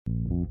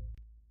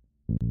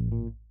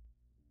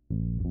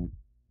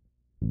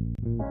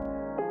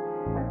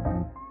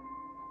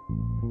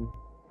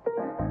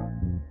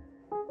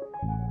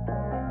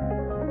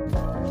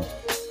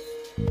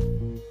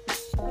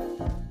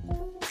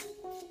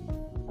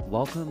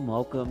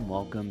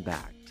Welcome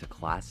back to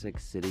Classic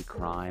City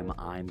Crime.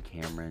 I'm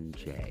Cameron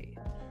J.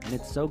 And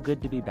it's so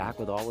good to be back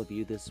with all of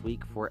you this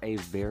week for a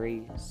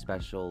very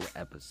special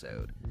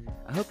episode.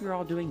 I hope you're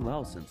all doing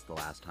well since the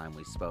last time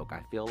we spoke.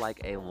 I feel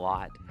like a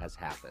lot has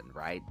happened,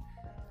 right?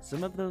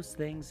 Some of those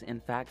things,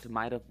 in fact,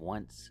 might have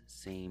once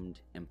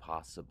seemed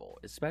impossible,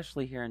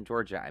 especially here in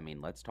Georgia. I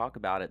mean, let's talk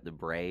about it. The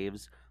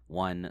Braves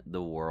won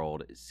the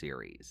World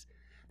Series.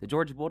 The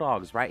Georgia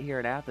Bulldogs right here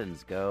at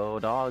Athens. Go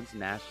Dogs,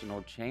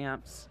 national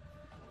champs.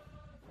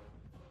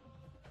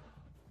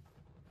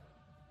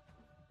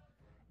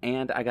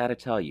 And I gotta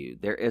tell you,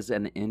 there is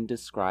an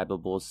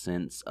indescribable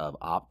sense of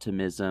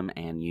optimism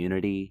and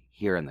unity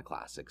here in the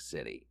Classic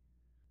City.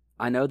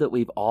 I know that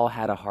we've all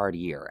had a hard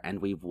year, and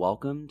we've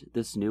welcomed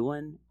this new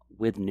one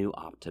with new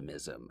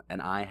optimism,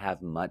 and I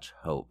have much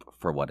hope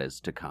for what is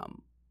to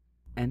come.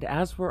 And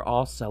as we're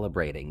all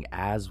celebrating,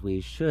 as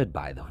we should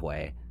by the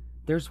way,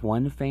 there's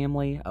one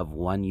family of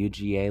one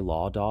UGA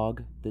law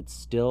dog that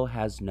still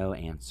has no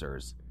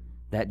answers.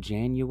 That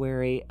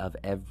January of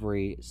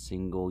every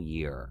single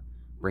year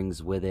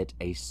brings with it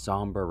a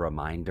somber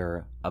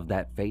reminder of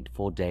that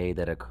fateful day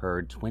that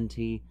occurred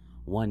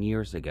 21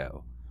 years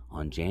ago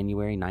on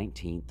January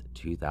 19th,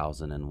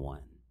 2001.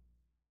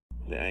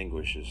 The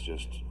anguish is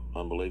just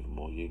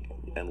unbelievable.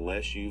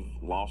 Unless you've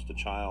lost a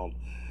child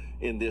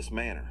in this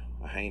manner,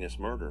 a heinous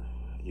murder,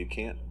 you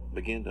can't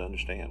begin to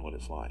understand what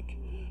it's like.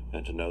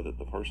 And to know that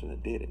the person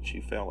that did it, she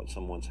fell at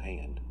someone's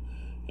hand,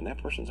 and that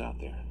person's out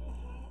there.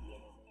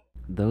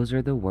 Those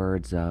are the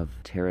words of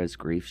Tara's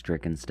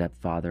grief-stricken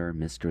stepfather,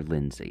 Mr.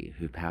 Lindsay,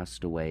 who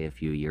passed away a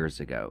few years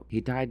ago. He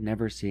died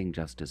never seeing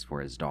justice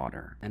for his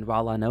daughter. And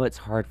while I know it's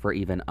hard for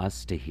even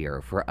us to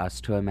hear, for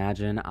us to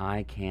imagine,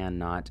 I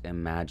cannot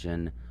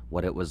imagine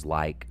what it was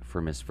like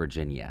for Miss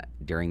Virginia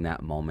during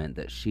that moment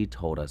that she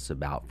told us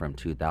about from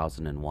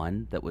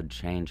 2001 that would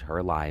change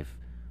her life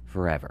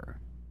forever.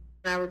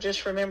 I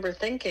just remember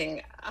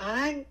thinking,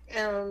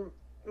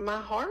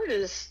 my heart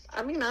is,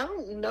 I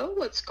don't know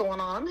what's going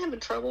on. I'm having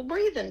trouble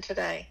breathing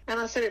today. And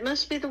I said, it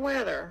must be the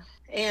weather.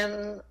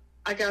 And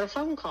I got a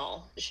phone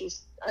call.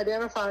 She's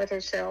identified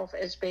herself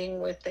as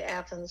being with the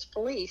Athens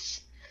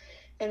police.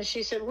 And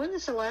she said, when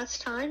is the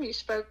last time you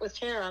spoke with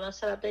Tara? And I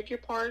said, I beg your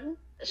pardon?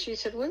 She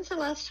said, when's the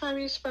last time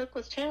you spoke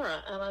with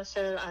Tara? And I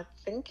said, I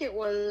think it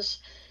was,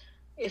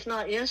 if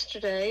not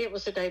yesterday, it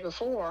was the day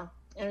before.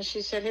 And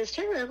she said, has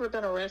Tara ever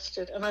been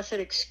arrested? And I said,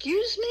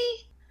 excuse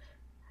me?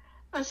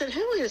 I said,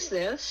 who is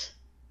this?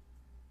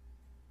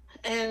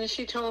 And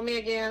she told me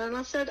again, and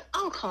I said,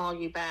 I'll call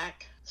you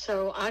back.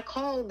 So I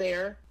called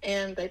there,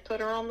 and they put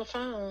her on the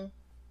phone.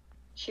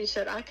 She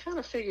said, I kind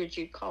of figured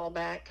you'd call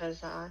back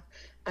because I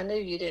knew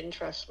you didn't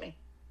trust me.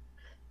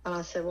 And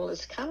I said, well,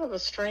 it's kind of a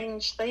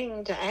strange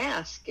thing to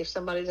ask if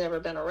somebody's ever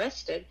been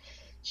arrested.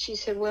 She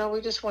said, well, we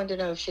just wanted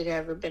to know if she'd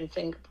ever been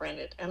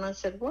fingerprinted. And I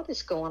said, what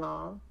is going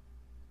on?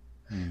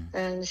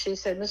 And she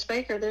said, Miss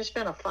Baker, there's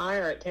been a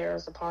fire at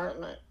Tara's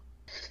apartment.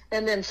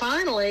 And then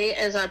finally,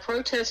 as I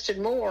protested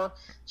more,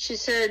 she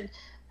said,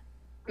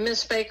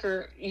 Miss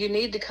Baker, you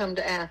need to come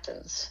to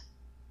Athens.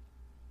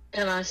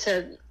 And I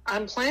said,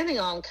 I'm planning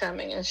on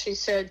coming. And she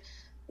said,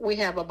 we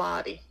have a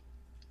body.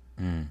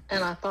 And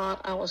I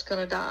thought I was going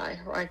to die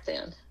right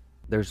then.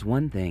 There's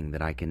one thing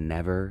that I can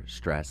never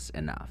stress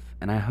enough,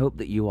 and I hope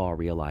that you all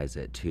realize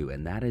it too,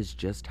 and that is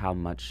just how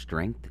much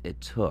strength it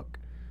took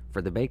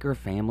for the Baker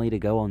family to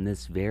go on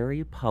this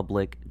very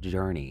public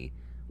journey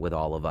with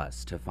all of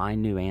us to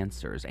find new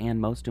answers, and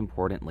most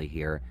importantly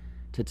here,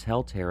 to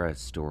tell Tara's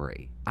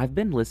story. I've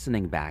been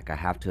listening back, I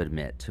have to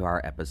admit, to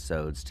our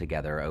episodes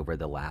together over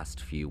the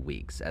last few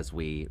weeks as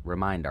we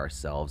remind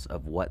ourselves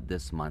of what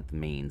this month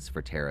means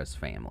for Tara's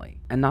family.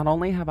 And not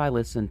only have I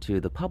listened to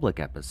the public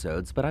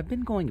episodes, but I've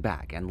been going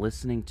back and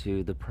listening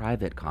to the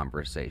private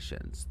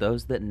conversations,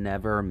 those that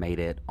never made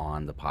it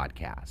on the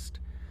podcast.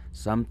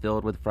 Some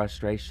filled with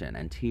frustration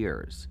and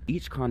tears.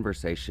 Each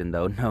conversation,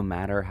 though, no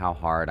matter how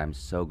hard, I'm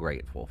so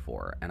grateful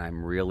for, and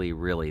I'm really,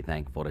 really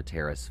thankful to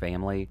Tara's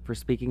family for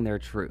speaking their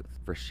truth,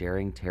 for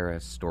sharing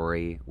Tara's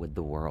story with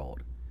the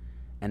world,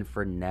 and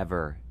for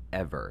never,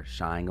 ever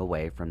shying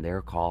away from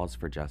their calls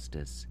for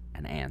justice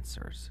and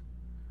answers.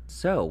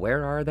 So,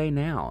 where are they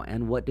now,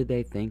 and what did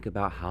they think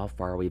about how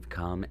far we've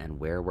come and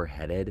where we're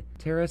headed?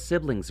 Tara's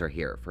siblings are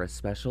here for a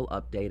special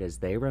update as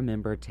they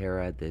remember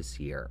Tara this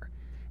year.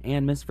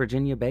 And Miss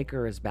Virginia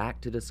Baker is back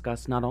to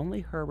discuss not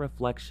only her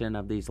reflection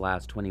of these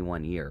last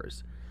 21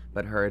 years,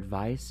 but her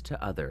advice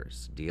to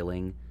others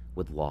dealing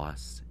with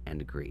loss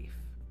and grief.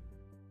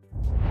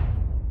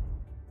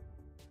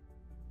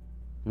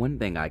 One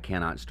thing I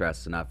cannot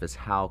stress enough is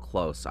how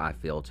close I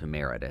feel to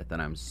Meredith,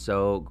 and I'm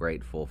so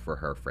grateful for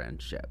her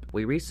friendship.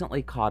 We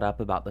recently caught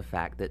up about the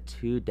fact that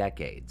 2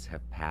 decades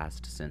have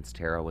passed since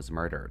Tara was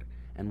murdered,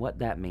 and what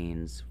that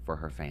means for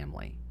her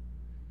family.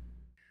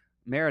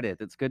 Meredith,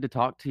 it's good to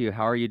talk to you.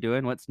 How are you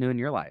doing? What's new in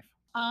your life?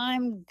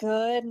 I'm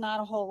good. Not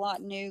a whole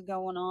lot new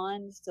going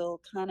on. Still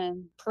kind of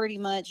pretty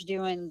much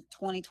doing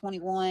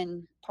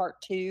 2021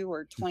 part 2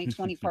 or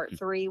 2020 part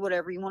 3,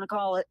 whatever you want to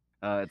call it.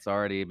 It's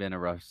already been a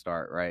rough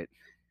start, right?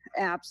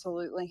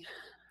 Absolutely.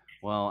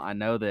 Well, I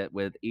know that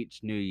with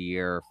each new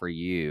year for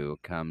you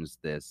comes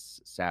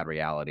this sad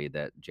reality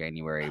that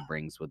January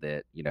brings with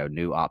it,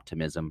 new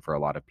optimism for a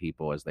lot of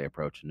people as they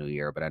approach a new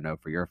year. But I know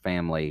for your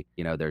family,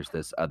 there's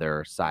this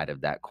other side of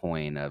that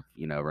coin of,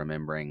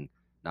 remembering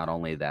not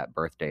only that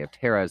birthday of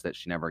Tara's that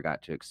she never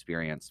got to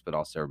experience, but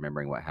also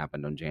remembering what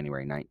happened on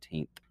January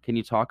 19th. Can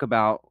you talk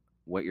about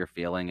what you're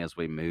feeling as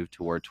we move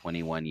toward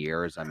 21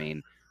 years? I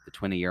mean, the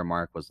 20-year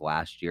mark was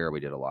last year. We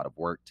did a lot of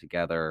work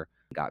together,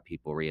 got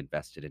people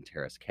reinvested in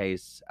Tara's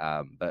case.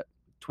 But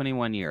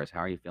 21 years, how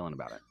are you feeling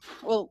about it?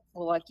 Well,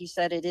 like you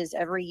said, it is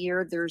every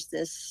year there's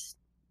this,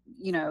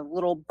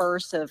 little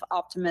burst of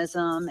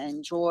optimism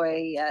and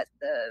joy at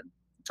the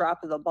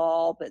drop of the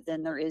ball, but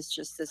then there is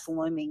just this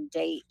looming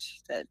date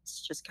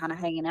that's just kind of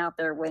hanging out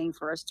there waiting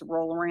for us to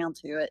roll around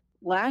to it.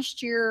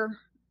 Last year,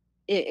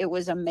 it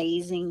was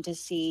amazing to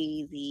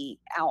see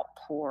the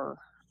outpour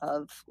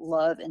of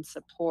love and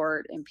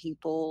support and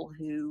people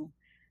who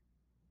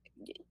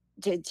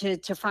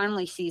to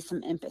finally see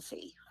some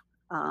empathy.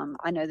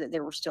 I know that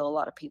there were still a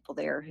lot of people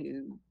there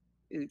who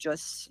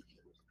just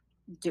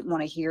didn't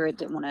want to hear it,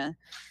 didn't want to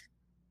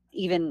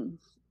even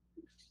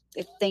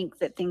think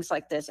that things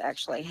like this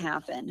actually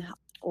happen,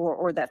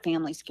 or that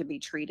families could be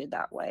treated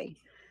that way.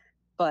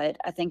 But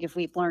I think if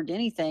we've learned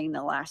anything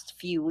the last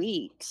few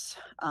weeks,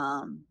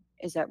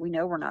 is that we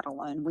know we're not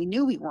alone. We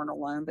knew we weren't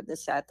alone, but the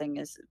sad thing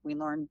is we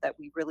learned that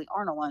we really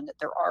aren't alone, that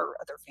there are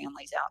other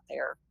families out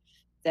there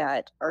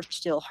that are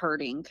still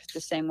hurting the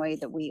same way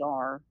that we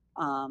are.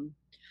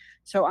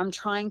 So I'm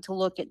trying to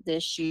look at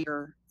this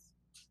year.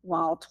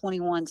 While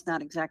 21 is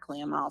not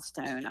exactly a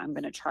milestone, I'm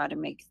going to try to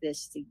make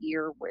this the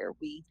year where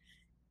we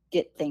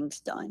get things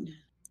done.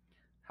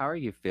 How are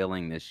you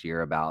feeling this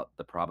year about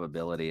the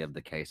probability of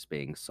the case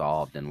being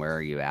solved, and where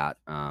are you at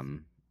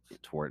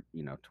toward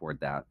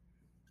that?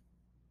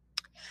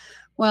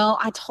 Well,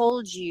 I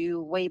told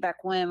you way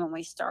back when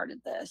we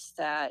started this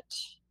that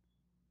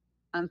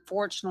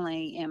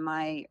unfortunately in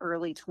my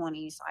early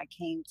 20s, I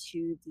came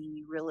to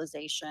the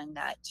realization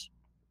that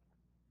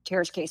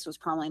Tara's case was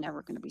probably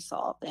never going to be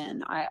solved.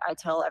 And I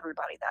tell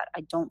everybody that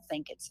I don't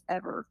think it's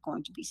ever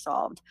going to be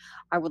solved.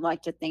 I would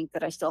like to think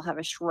that I still have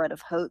a shred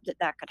of hope that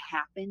that could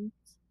happen.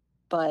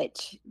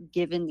 But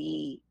given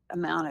the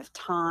amount of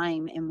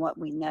time and what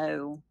we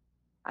know,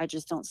 I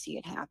just don't see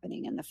it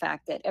happening. And the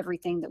fact that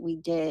everything that we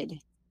did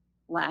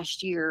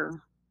last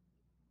year,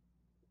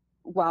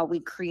 while we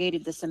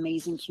created this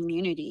amazing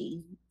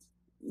community,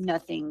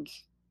 nothing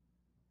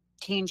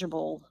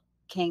tangible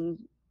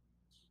came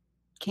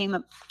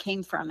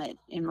from it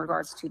in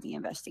regards to the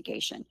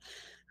investigation.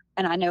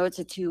 And I know it's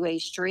a two-way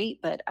street,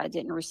 but I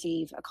didn't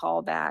receive a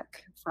call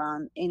back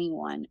from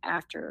anyone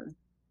after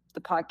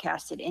the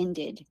podcast had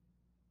ended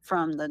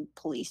from the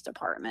police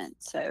department.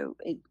 So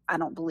I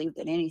don't believe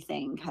that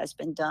anything has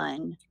been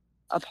done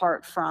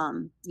apart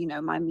from,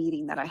 my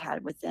meeting that I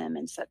had with them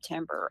in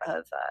September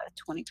of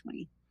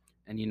 2020.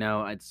 And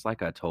it's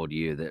like I told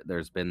you that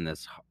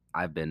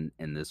I've been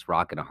in this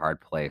rock and a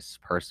hard place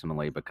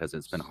personally, because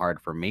it's been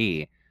hard for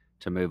me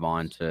to move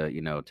on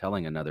to,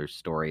 telling another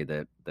story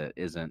that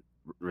isn't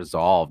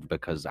resolved,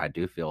 because I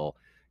do feel,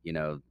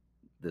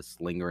 this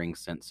lingering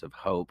sense of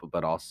hope,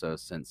 but also a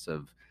sense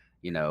of,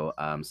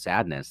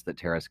 sadness that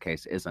Tara's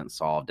case isn't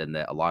solved, and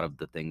that a lot of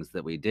the things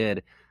that we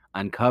did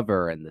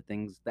uncover and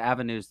the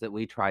avenues that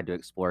we tried to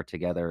explore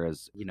together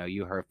as,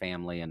 you, her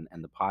family, and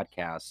the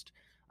podcast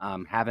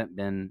haven't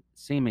been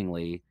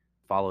seemingly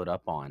followed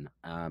up on.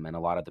 And a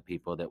lot of the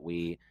people that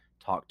we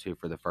talked to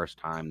for the first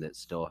time that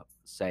still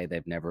say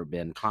they've never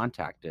been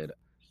contacted.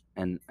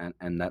 And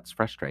that's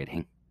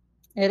frustrating.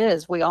 It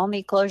is. We all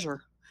need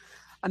closure.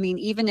 I mean,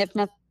 even if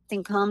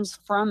nothing comes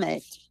from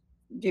it,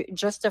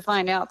 just to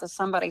find out that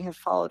somebody had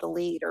followed a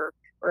lead, or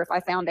if I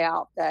found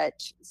out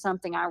that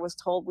something I was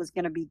told was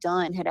going to be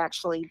done had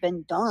actually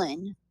been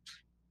done,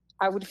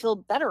 I would feel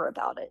better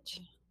about it.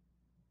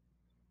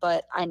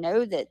 But I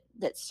know that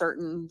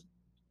certain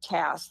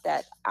tasks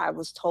that I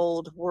was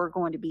told were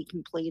going to be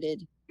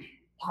completed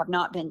have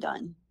not been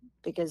done,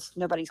 because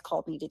nobody's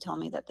called me to tell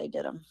me that they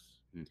did them.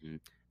 Mm-hmm.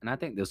 And I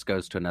think this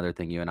goes to another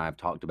thing you and I have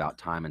talked about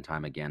time and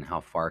time again,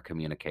 how far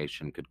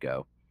communication could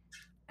go,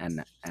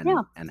 and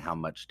how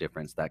much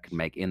difference that could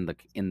make in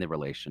the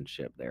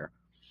relationship there.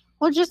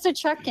 Well, just a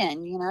check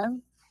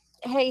in,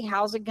 hey,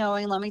 how's it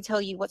going? Let me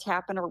tell you what's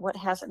happened or what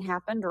hasn't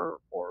happened, or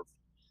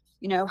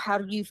how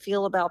do you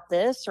feel about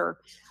this? Or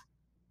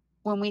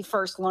when we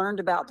first learned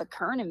about the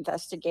current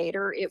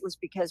investigator, it was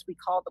because we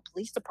called the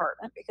police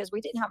department because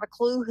we didn't have a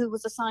clue who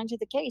was assigned to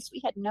the case.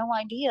 We had no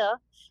idea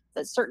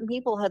that certain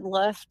people had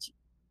left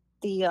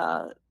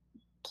the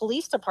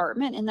police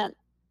department, and that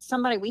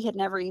somebody we had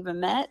never even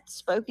met,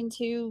 spoken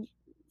to,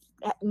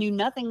 knew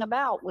nothing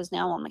about was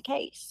now on the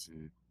case.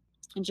 Mm.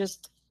 And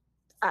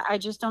I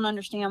just don't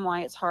understand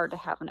why it's hard to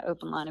have an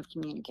open line of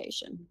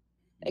communication,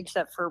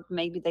 except for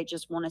maybe they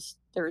just want us,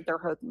 they're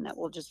hoping that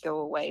we'll just go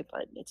away,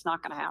 but it's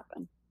not going to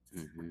happen.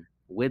 Mm-hmm.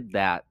 With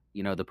that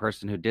the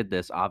person who did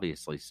this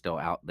obviously still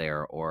out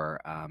there, or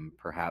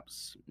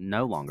perhaps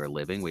no longer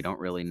living. We don't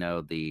really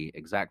know the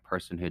exact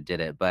person who did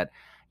it. But,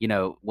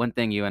 one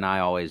thing you and I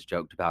always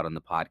joked about on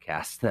the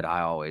podcast that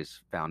I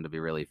always found to be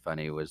really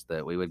funny was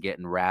that we would get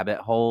in rabbit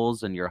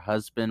holes and your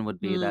husband would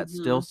be that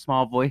still Hmm.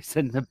 small voice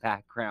in the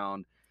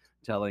background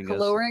telling us,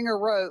 Lowering a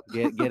rope.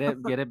 get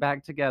it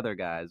back together,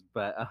 guys.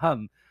 But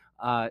I'm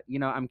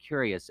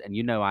curious,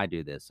 and I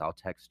do this. I'll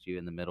text you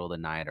in the middle of the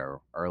night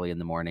or early in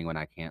the morning when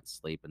I can't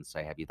sleep and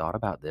say, "Have you thought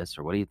about this?"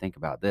 or "What do you think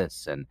about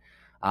this?" And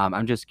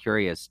I'm just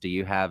curious, do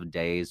you have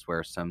days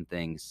where some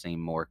things seem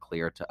more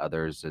clear to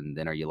others, and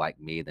then are you like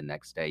me, the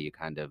next day you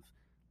kind of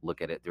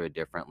look at it through a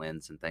different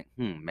lens and think,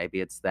 maybe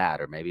it's that,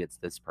 or maybe it's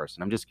this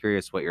person? I'm just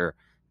curious what your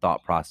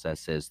thought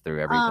process is through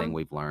everything Um,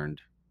 we've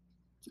learned.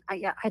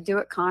 yeah, I do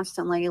it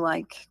constantly.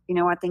 Like,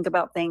 I think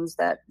about things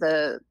that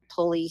the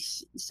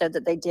police said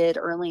that they did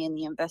early in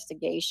the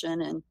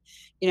investigation, and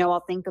I'll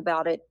think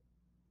about it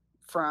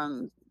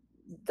from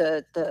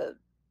the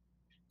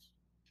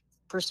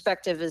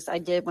perspective as I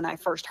did when I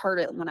first heard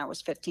it when I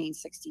was 15,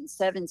 16,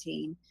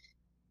 17.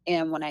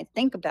 And when I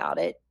think about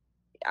it,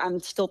 I'm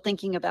still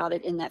thinking about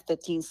it in that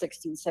 15,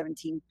 16,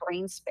 17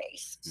 brain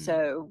space. Mm,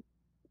 So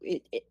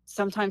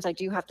sometimes I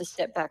do have to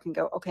step back and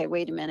go, okay,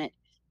 wait a minute.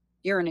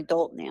 You're an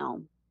adult now.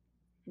 mm.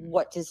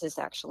 What does this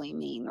actually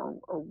mean? Or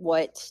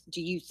what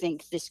do you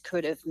think this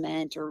could have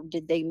meant? Or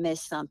did they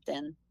miss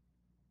something?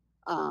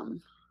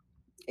 Um,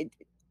 it,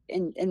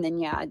 and then,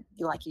 yeah,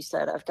 like you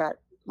said, I've got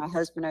my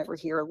husband over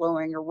here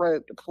lowering a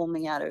rope to pull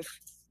me out of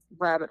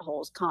rabbit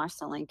holes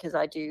constantly, because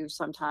I do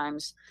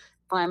sometimes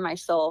find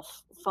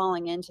myself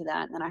falling into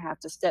that, and then I have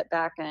to step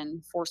back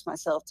and force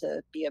myself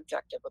to be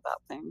objective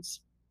about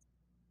things.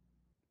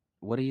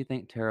 What do you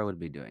think Tara would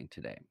be doing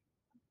today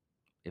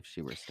if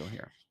she were still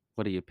here?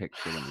 What do you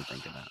picture when you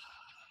think of that?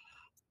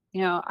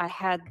 I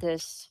had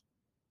this,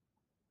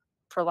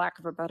 for lack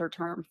of a better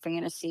term,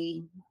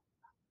 fantasy,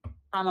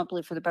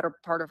 probably for the better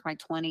part of my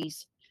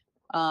 20s,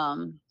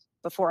 um,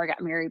 before I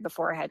got married,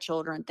 before I had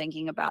children,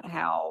 thinking about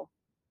how,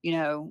 you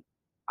know,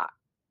 I,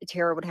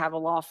 Tara would have a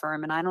law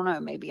firm, and I don't know,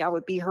 maybe I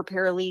would be her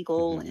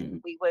paralegal,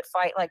 and we would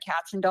fight like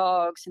cats and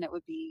dogs, and it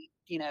would be,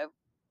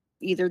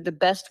 either the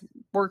best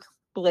work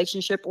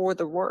relationship or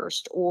the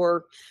worst,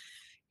 or,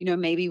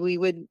 maybe we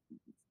would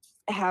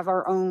have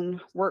our own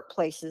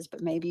workplaces,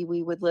 but maybe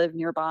we would live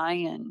nearby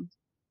and,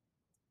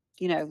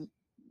 you know,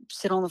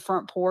 sit on the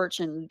front porch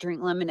and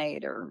drink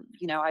lemonade, or,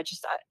 I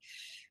just,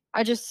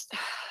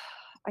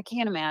 I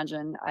can't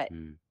imagine.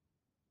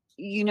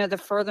 Mm. The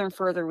further and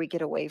further we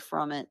get away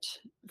from it,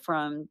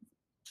 from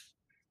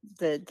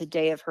the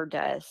day of her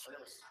death,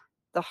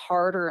 the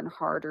harder and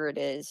harder it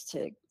is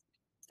to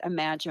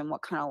imagine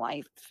what kind of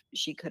life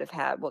she could have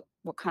had, what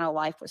kind of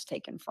life was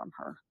taken from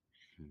her.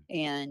 Mm.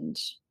 And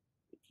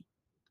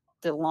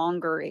the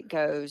longer it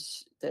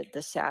goes,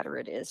 the sadder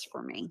it is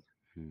for me,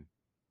 Mm.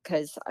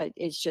 because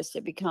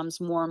it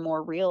becomes more and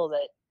more real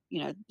that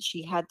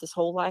she had this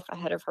whole life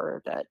ahead of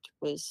her that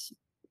was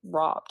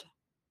robbed.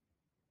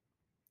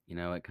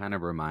 It kind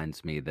of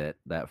reminds me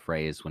that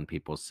phrase when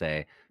people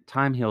say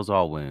time heals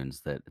all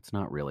wounds, that it's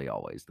not really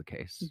always the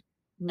case.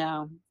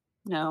 No,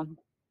 no.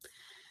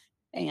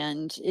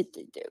 And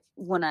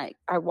when I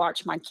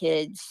watch my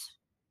kids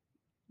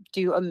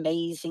do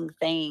amazing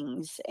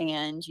things,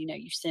 and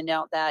you send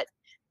out that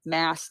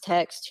mass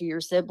text to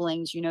your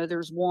siblings,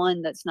 there's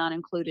one that's not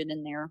included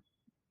in there,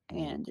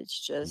 Mm. and it's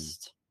Mm.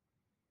 just,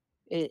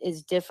 it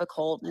is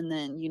difficult. And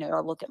then I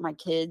look at my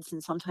kids,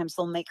 and sometimes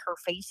they'll make her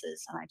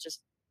faces, and I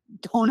just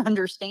don't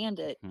understand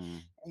it. Mm.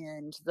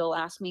 And they'll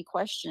ask me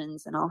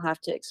questions, and I'll have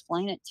to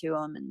explain it to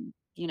them. And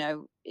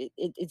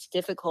it's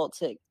difficult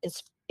to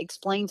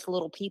explain to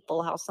little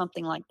people how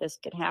something like this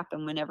could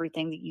happen, when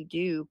everything that you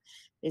do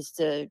is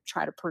to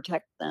try to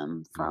protect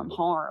them from Mm.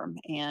 harm.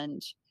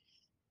 And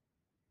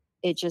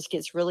it just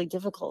gets really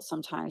difficult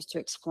sometimes to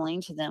explain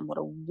to them what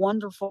a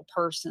wonderful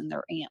person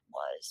their aunt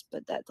was,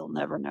 but that they'll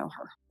never know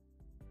her.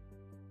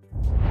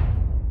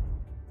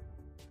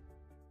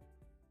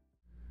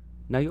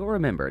 Now you'll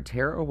remember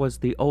Tara was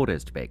the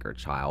oldest Baker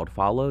child,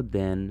 followed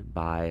then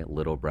by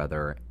little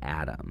brother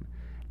Adam.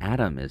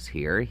 Adam is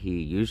here.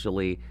 He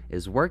usually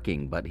is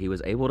working, but he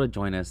was able to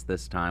join us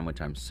this time, which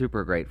I'm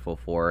super grateful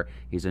for.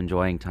 He's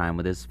enjoying time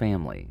with his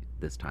family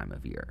this time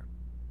of year.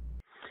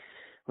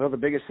 Well, the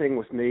biggest thing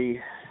with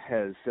me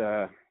has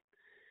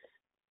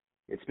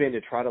it's been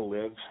to try to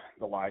live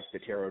the life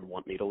that Tara would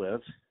want me to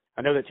live.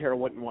 I know that Tara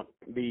wouldn't want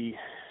me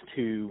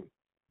to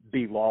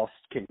be lost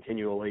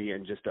continually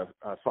in just a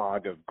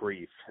fog of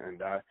grief.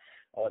 And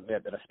I'll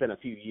admit that I spent a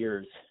few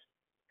years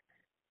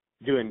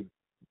doing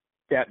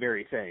that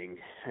very thing.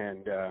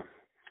 And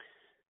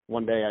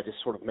one day I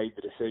just sort of made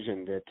the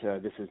decision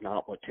that this is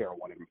not what Tara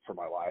wanted for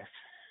my life,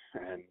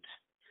 and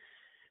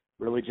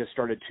really just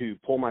started to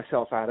pull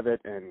myself out of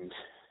it. And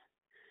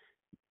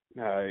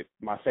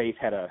my faith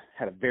had a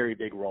very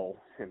big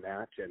role in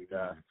that. And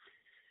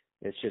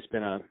it's just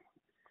been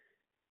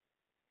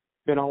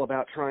all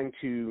about trying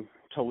to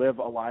live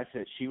a life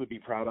that she would be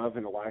proud of,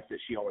 and a life that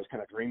she always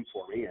kind of dreamed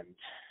for me. And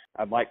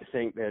I'd like to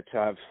think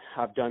that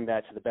I've done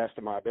that to the best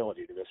of my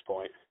ability to this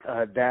point.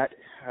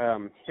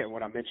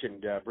 When I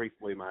mentioned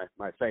briefly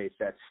my faith,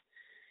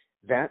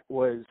 that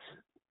was,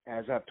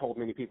 as I've told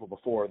many people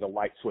before, the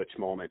light switch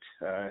moment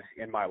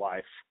in my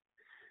life,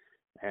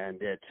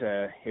 and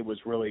it was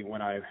really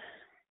when I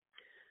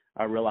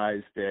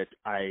realized that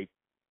I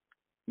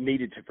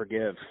needed to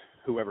forgive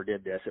whoever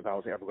did this if I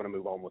was ever going to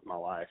move on with my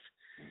life.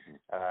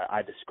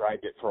 I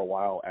described it for a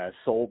while as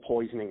soul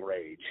poisoning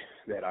rage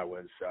that I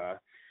was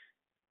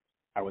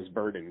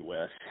burdened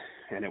with,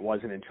 and it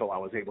wasn't until I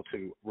was able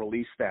to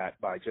release that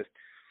by just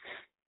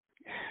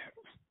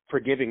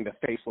forgiving the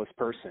faceless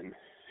person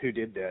who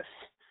did this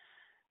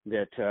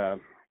that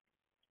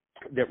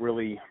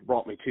really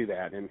brought me to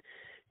that. And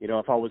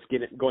if I was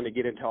going to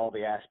get into all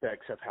the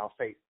aspects of how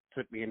faith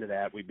took me into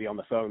that, we'd be on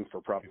the phone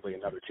for probably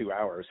another 2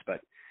 hours.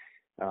 But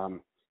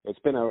it's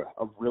been a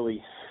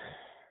really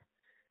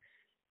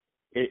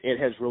it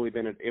has really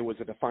been it was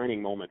a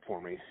defining moment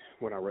for me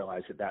when I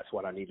realized that that's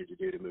what I needed to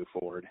do to move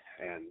forward.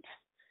 And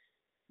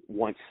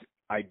once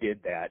I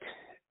did that,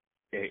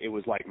 it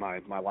was like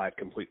my life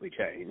completely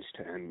changed,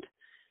 and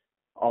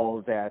all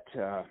of that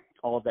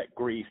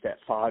grief, that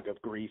fog of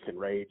grief and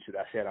rage that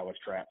I said I was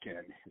trapped in,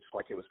 it's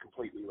like it was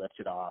completely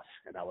lifted off,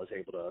 and I was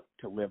able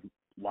to live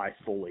life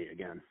fully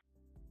again.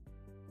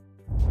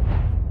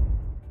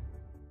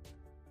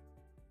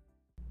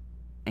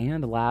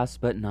 And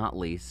last but not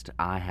least,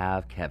 I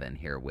have Kevin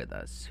here with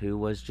us, who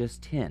was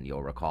just 10,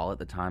 you'll recall, at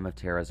the time of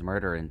Tara's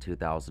murder in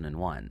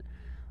 2001.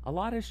 A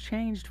lot has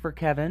changed for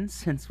Kevin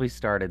since we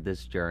started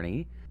this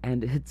journey,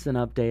 and it's an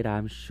update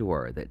I'm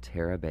sure that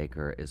Tara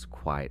Baker is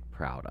quite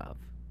proud of.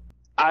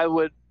 I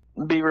would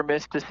be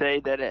remiss to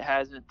say that it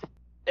hasn't.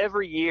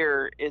 Every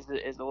year is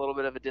a little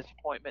bit of a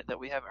disappointment that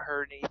we haven't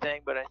heard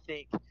anything, but I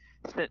think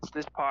since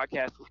this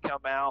podcast has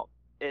come out,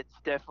 it's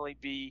definitely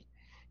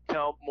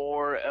become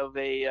more of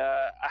a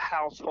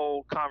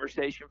household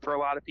conversation for a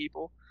lot of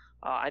people.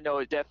 I know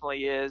it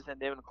definitely is, and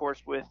then of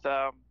course with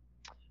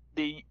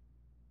the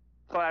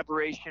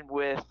collaboration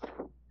with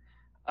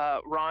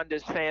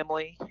Rhonda's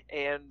family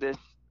and this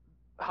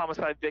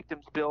homicide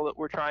victims bill that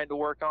we're trying to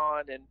work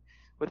on, and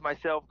with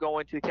myself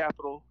going to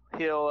Capitol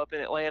Hill up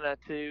in Atlanta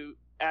to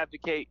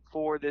advocate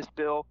for this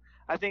bill,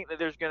 I think that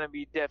there's going to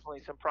be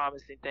definitely some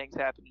promising things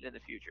happening in the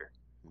future.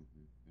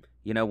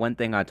 One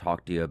thing I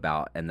talked to you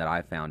about and that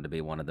I found to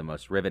be one of the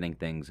most riveting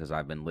things as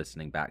I've been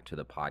listening back to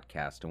the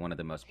podcast, and one of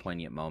the most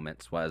poignant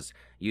moments, was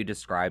you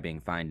describing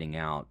finding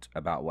out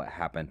about what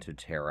happened to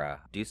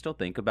Tara. Do you still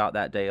think about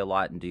that day a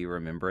lot, and do you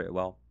remember it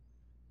well?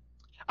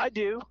 I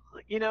do.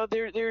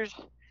 There's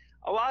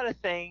a lot of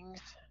things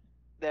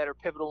that are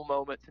pivotal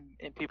moments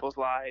in people's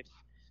lives,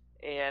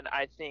 and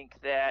I think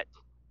that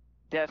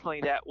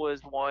definitely that was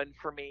one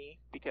for me,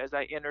 because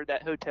I entered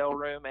that hotel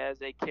room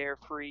as a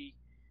carefree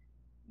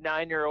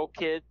 9-year-old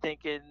kid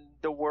thinking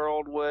the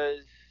world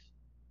was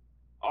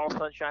all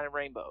sunshine and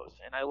rainbows,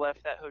 and I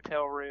left that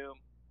hotel room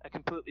a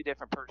completely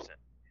different person.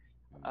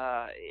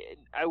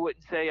 I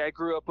wouldn't say I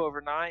grew up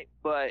overnight,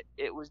 but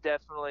it was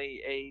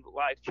definitely a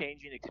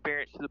life-changing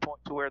experience to the point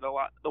to where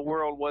the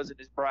world wasn't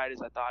as bright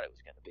as I thought it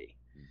was going to be.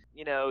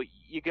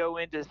 You go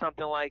into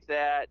something like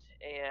that,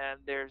 and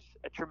there's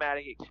a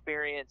traumatic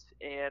experience,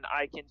 and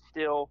I can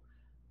still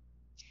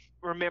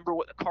remember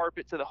what the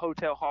carpets of the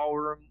hotel hall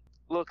room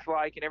looks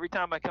like, and every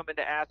time I come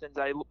into Athens,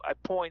 I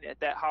point at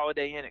that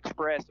Holiday Inn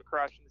Express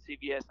across from the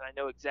CVS, and I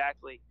know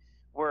exactly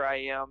where I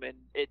am. And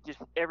it just,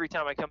 every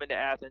time I come into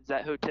Athens,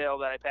 that hotel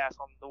that I pass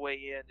on the way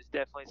in is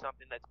definitely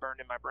something that's burned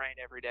in my brain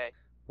every day.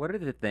 What are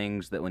the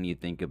things that, when you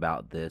think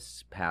about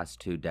this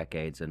past 2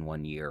 decades and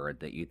 1 year,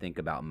 that you think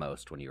about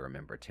most when you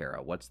remember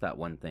Tara? What's that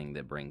one thing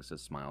that brings a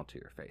smile to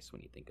your face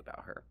when you think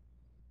about her?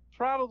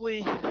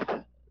 Probably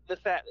the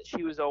fact that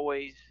she was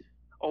always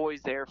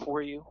there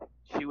for you.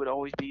 She would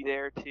always be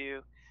there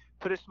to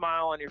put a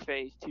smile on your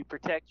face, to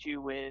protect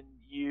you when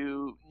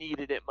you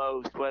needed it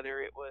most, whether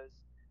it was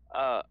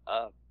a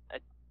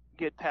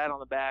good pat on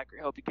the back or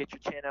help you get your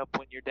chin up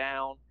when you're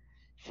down.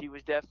 She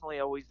was definitely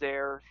always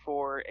there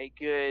for a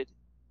good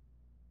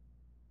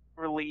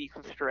relief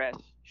of stress.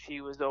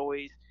 She was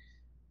always,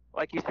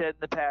 like you said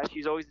in the past,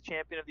 she's always the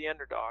champion of the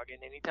underdog.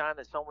 And anytime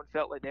that someone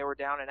felt like they were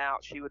down and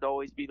out, she would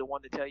always be the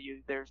one to tell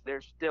you there's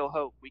still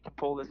hope. We can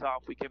pull this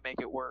off. We can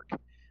make it work.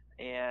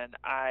 And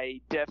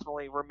I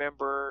definitely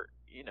remember,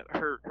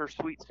 her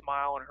sweet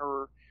smile and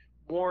her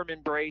warm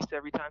embrace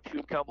every time she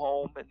would come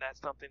home. And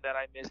that's something that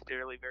I miss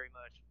dearly very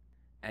much.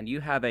 And you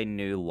have a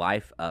new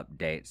life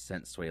update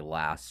since we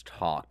last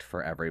talked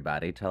for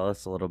everybody. Tell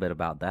us a little bit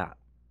about that.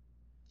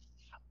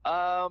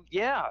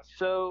 Yeah.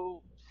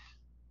 So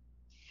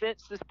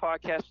since this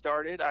podcast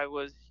started, I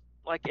was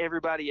like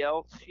everybody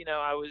else.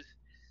 I was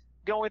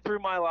going through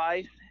my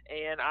life,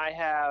 and I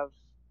have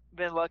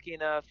been lucky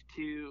enough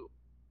to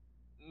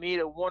meet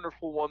a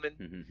wonderful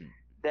woman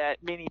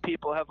that many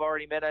people have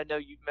already met. I know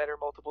you've met her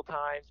multiple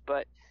times,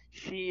 but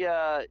she,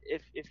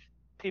 if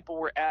people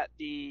were at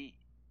the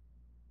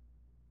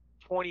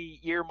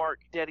 20-year mark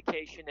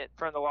dedication at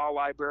front of the law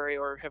library,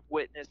 or have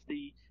witnessed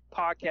the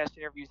podcast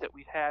interviews that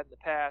we've had in the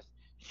past,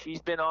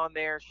 she's been on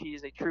there. She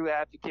is a true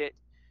advocate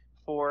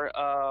for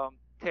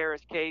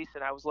Tara's case,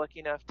 and I was lucky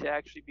enough to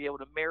actually be able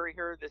to marry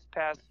her this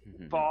past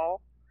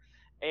fall,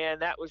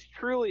 and that was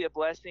truly a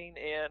blessing.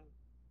 And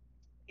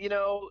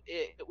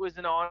it was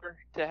an honor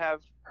to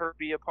have her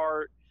be a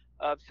part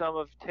of some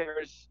of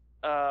Tara's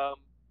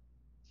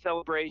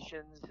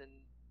celebrations and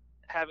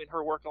having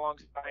her work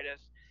alongside us.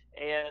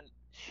 And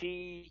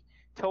she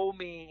told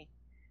me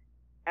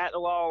at the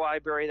law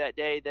library that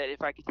day that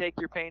if I could take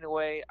your pain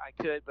away, I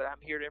could, but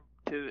I'm here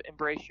to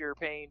embrace your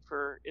pain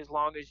for as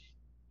long as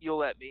you'll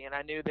let me. And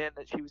I knew then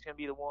that she was going to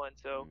be the one.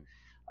 So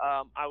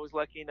I was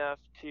lucky enough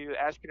to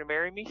ask her to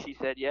marry me. She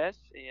said yes.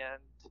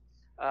 And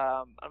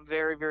I'm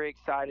very, very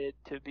excited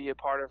to be a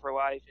part of her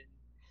life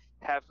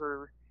and have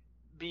her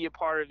be a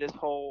part of this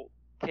whole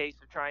case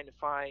of trying to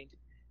find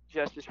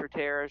justice for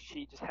Tara.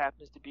 She just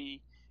happens to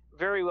be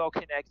very well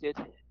connected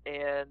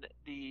in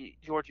the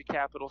Georgia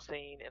Capitol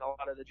scene and a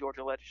lot of the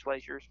Georgia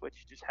legislatures, which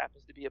just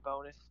happens to be a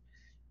bonus.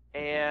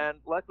 And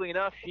luckily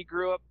enough, she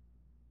grew up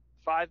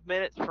 5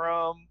 minutes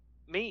from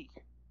me.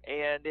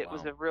 And it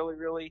was a really,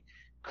 really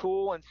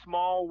cool and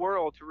small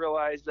world to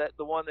realize that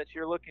the one that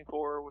you're looking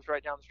for was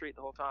right down the street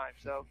the whole time.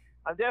 So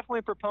I'm definitely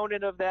a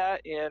proponent of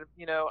that. And,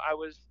 I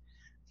was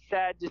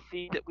sad to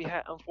see that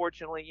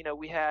unfortunately,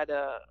 we had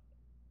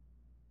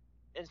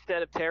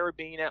instead of Tara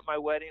being at my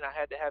wedding, I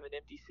had to have an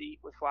empty seat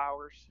with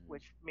flowers,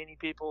 which many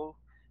people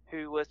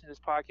who listen to this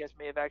podcast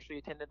may have actually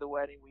attended the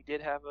wedding. We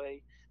did have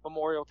a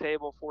memorial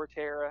table for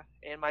Tara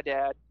and my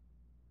dad.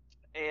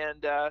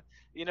 And,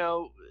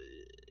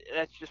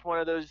 that's just one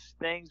of those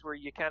things where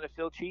you kind of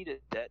feel cheated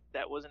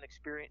that was an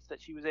experience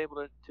that she was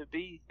able to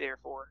be there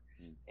for.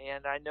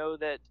 And I know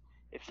that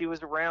if she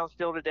was around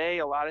still today,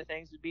 a lot of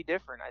things would be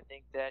different. I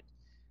think that,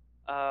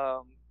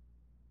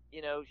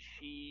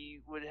 she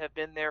would have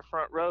been there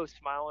front row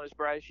smiling as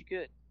bright as she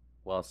could.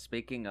 Well,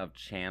 speaking of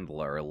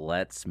Chandler,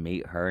 let's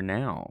meet her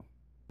now.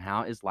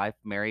 How is life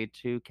married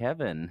to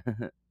Kevin?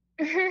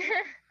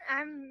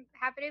 I'm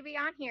happy to be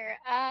on here.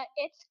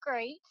 It's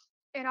great.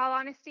 In all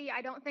honesty,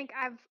 I don't think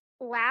I've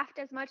laughed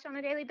as much on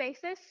a daily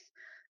basis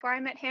before I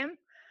met him.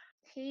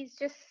 He's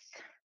just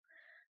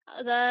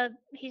a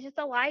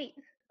light.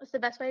 That's the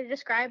best way to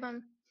describe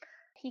him.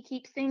 He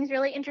keeps things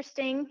really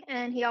interesting,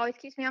 and he always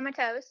keeps me on my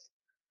toes.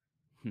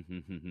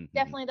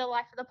 Definitely the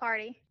life of the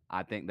party.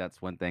 I think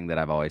that's one thing that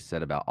I've always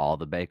said about all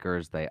the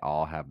Bakers. They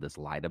all have this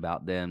light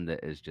about them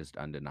that is just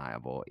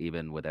undeniable,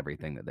 even with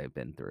everything that they've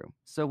been through.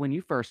 So when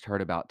you first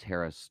heard about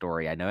Tara's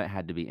story, I know it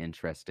had to be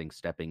interesting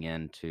stepping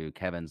into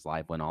Kevin's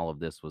life when all of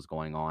this was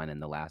going on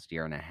in the last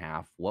year and a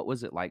half. What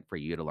was it like for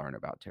you to learn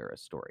about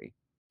Tara's story?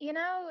 He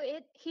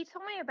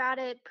told me about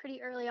it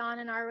pretty early on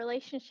in our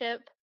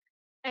relationship.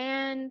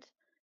 And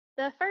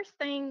the first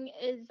thing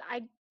is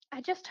I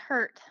just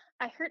hurt.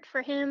 I hurt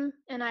for him,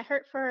 and I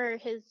hurt for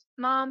his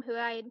mom, who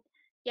I had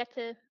yet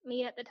to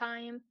meet at the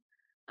time,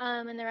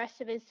 and the rest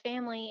of his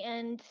family.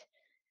 And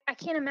I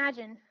can't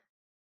imagine,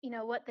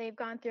 what they've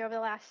gone through over the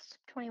last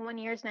 21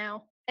 years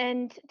now.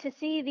 And to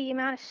see the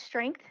amount of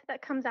strength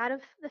that comes out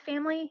of the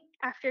family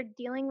after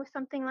dealing with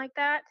something like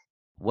that.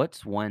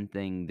 What's one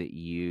thing that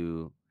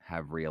you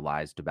have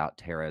realized about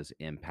Tara's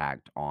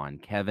impact on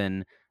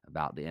Kevin,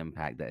 about the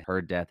impact that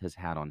her death has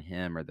had on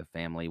him or the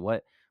family?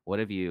 What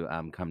have you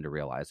come to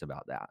realize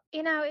about that?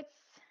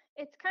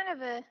 It's kind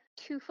of a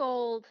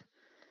twofold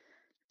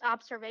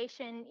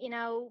observation.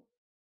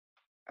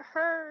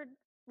 Her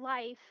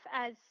life,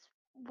 as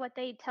what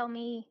they tell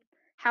me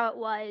how it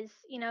was,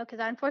 because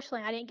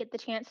unfortunately I didn't get the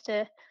chance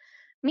to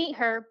meet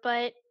her,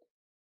 but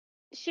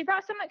she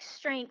brought so much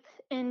strength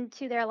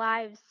into their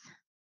lives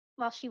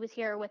while she was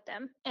here with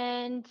them.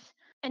 And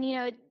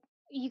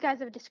you guys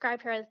have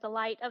described her as the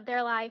light of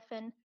their life,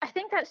 and I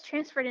think that's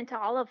transferred into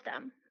all of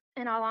them,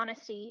 in all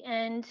honesty.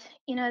 And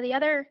the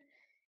other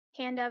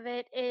hand of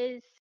it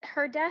is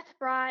her death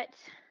brought,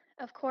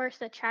 of course,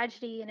 a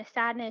tragedy and a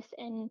sadness,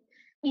 and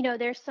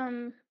there's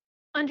some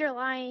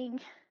underlying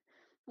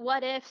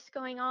what ifs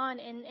going on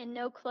and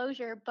no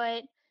closure,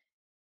 but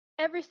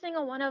every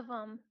single one of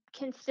them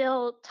can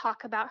still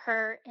talk about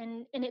her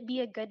and it be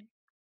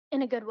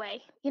in a good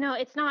way.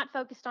 It's not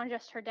focused on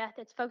just her death,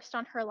 it's focused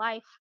on her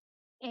life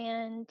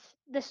and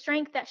the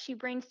strength that she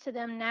brings to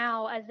them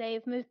now as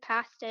they've moved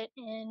past it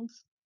and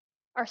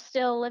are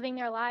still living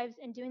their lives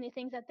and doing the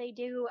things that they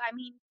do. I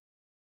mean,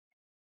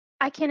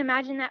 I can't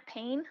imagine that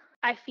pain.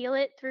 I feel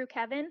it through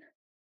Kevin,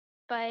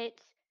 but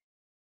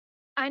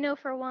I know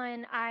for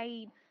one,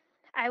 I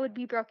would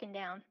be broken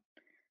down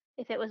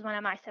if it was one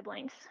of my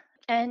siblings.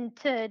 And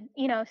to,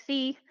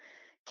 see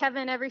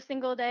Kevin every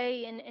single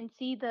day and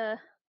see the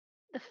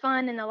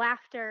fun and the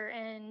laughter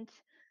and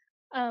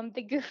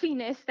the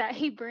goofiness that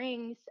he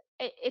brings,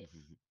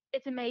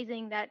 it's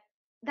amazing that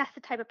that's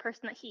the type of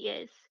person that he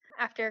is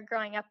after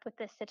growing up with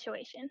this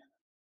situation.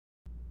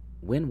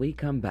 When we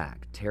come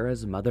back,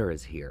 Tara's mother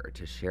is here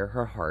to share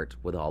her heart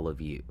with all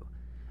of you.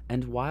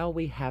 And while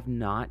we have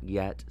not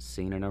yet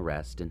seen an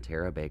arrest in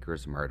Tara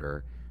Baker's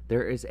murder,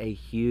 there is a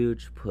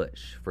huge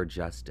push for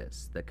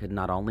justice that could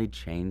not only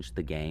change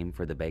the game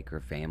for the Baker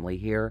family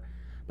here,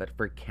 but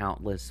for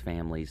countless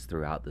families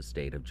throughout the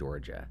state of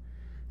Georgia.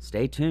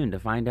 Stay tuned to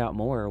find out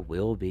more.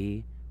 We'll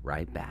be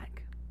right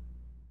back.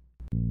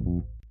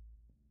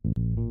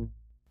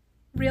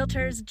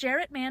 Realtors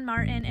Jarrett Mann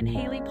Martin and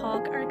Haley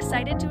Polk are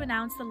excited to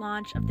announce the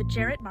launch of the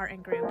Jarrett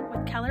Martin Group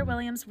with Keller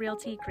Williams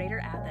Realty Greater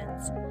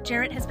Athens.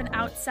 Jarrett has been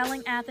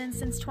outselling Athens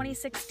since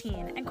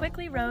 2016 and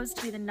quickly rose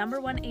to be the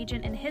 #1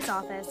 agent in his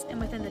office and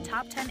within the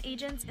top 10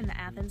 agents in the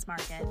Athens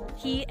market.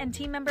 He and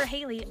team member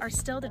Haley are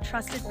still the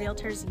trusted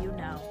realtors you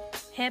know.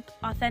 Hip,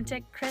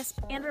 authentic, crisp,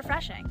 and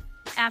refreshing.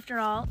 After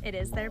all, it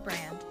is their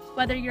brand.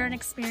 Whether you're an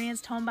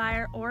experienced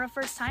homebuyer or a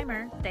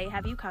first-timer, they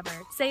have you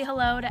covered. Say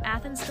hello to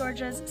Athens,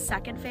 Georgia's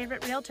second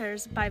favorite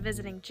realtors by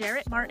visiting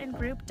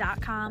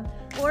JarrettMartinGroup.com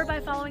or by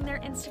following their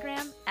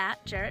Instagram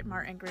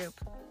 @JarrettMartinGroup.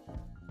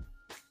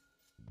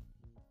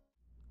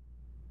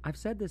 I've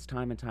said this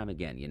time and time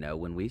again,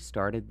 when we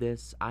started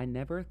this, I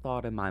never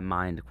thought in my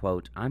mind,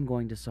 quote, I'm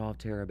going to solve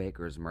Tara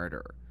Baker's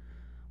murder.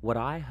 What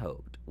I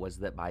hoped was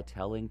that by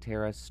telling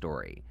Tara's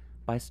story,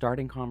 by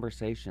starting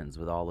conversations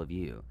with all of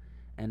you,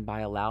 and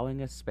by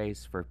allowing a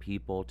space for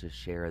people to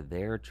share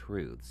their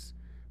truths,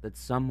 that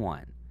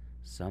someone,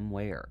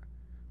 somewhere,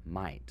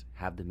 might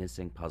have the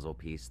missing puzzle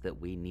piece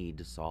that we need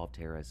to solve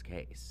Tara's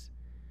case.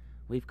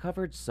 We've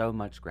covered so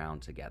much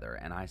ground together,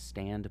 and I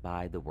stand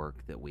by the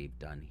work that we've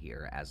done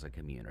here as a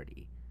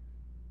community.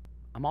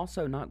 I'm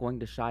also not going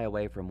to shy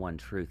away from one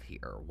truth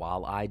here.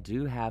 While I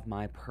do have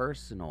my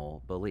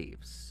personal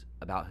beliefs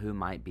about who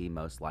might be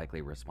most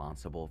likely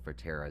responsible for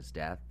Tara's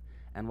death,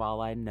 and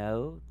while I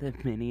know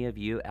that many of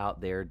you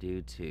out there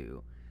do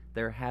too,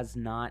 there has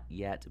not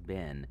yet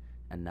been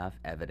enough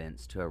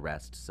evidence to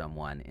arrest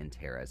someone in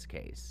Tara's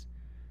case.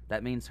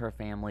 That means her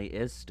family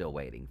is still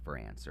waiting for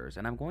answers,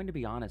 and I'm going to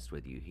be honest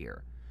with you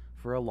here.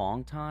 For a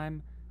long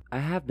time, I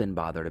have been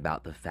bothered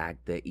about the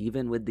fact that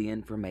even with the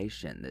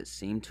information that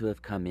seemed to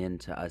have come in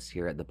to us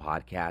here at the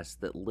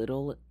podcast, that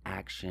little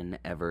action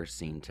ever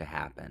seemed to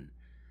happen.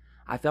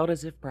 I felt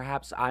as if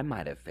perhaps I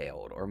might have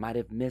failed or might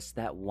have missed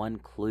that one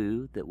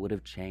clue that would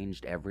have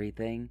changed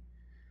everything.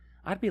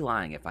 I'd be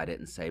lying if I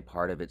didn't say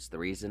part of it's the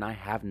reason I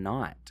have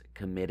not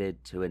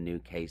committed to a new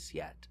case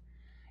yet.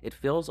 It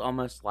feels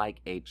almost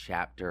like a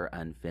chapter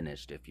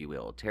unfinished, if you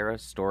will.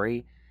 Tara's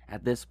story,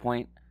 at this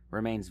point,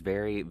 remains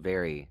very,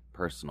 very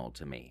personal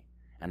to me,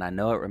 and I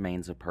know it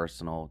remains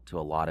personal to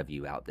a lot of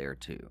you out there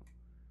too.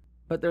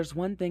 But there's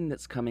one thing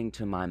that's coming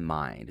to my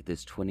mind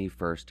this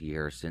 21st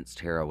year since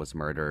Tara was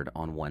murdered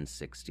on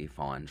 160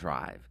 Fawn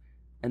Drive,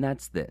 and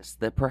that's this,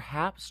 that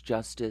perhaps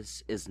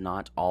justice is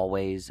not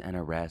always an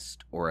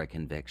arrest or a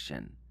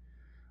conviction,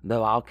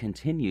 though I'll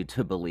continue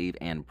to believe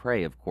and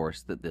pray, of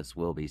course, that this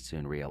will be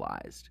soon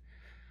realized.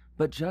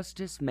 But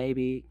justice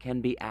maybe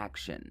can be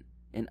action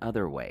in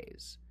other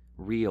ways,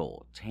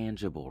 real,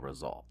 tangible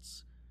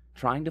results,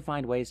 trying to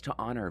find ways to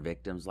honor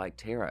victims like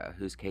Tara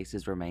whose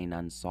cases remain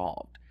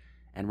unsolved.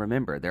 And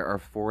remember, there are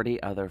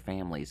 40 other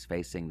families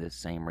facing this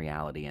same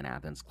reality in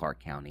Athens, Clarke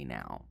County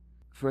now.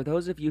 For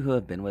those of you who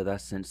have been with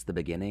us since the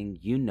beginning,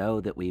 you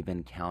know that we've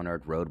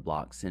encountered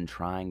roadblocks in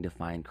trying to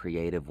find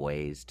creative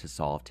ways to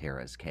solve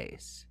Tara's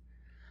case.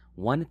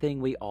 One thing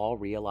we all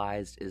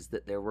realized is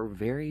that there were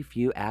very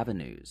few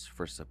avenues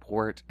for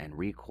support and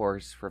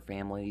recourse for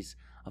families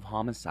of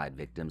homicide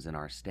victims in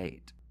our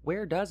state.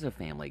 Where does a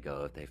family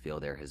go if they feel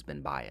there has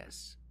been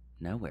bias?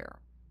 Nowhere.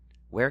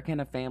 Where can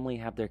a family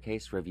have their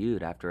case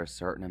reviewed after a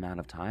certain amount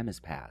of time has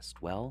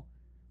passed? Well,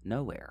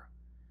 nowhere.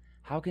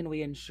 How can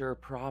we ensure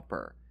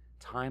proper,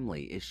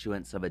 timely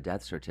issuance of a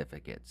death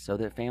certificate so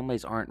that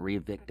families aren't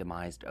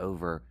re-victimized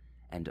over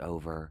and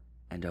over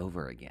and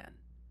over again?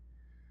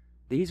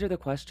 These are the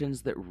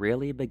questions that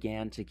really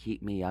began to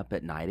keep me up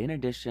at night, in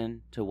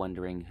addition to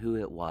wondering who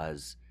it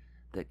was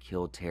that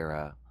killed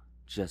Tara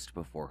just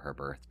before her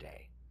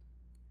birthday.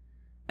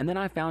 And then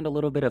I found a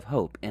little bit of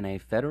hope in a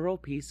federal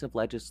piece of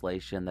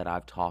legislation that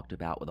I've talked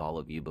about with all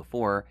of you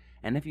before,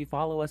 and if you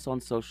follow us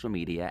on social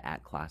media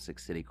at Classic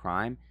City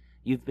Crime,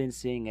 you've been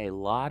seeing a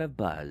lot of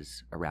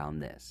buzz around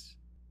this.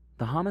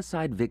 The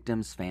Homicide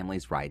Victims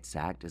Families' Rights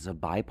Act is a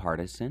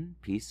bipartisan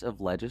piece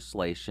of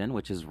legislation,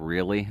 which is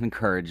really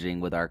encouraging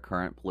with our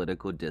current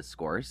political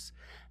discourse,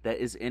 that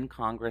is in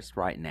Congress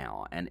right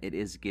now, and it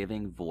is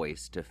giving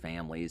voice to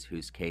families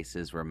whose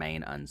cases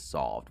remain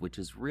unsolved, which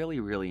is really,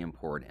 really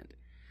important.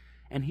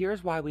 And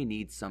here's why we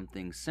need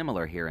something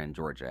similar here in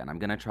Georgia, and I'm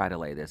going to try to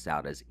lay this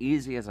out as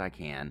easy as I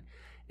can,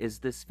 is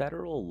this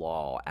federal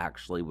law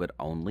actually would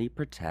only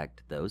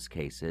protect those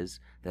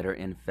cases that are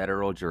in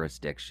federal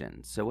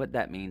jurisdiction. So what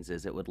that means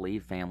is it would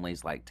leave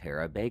families like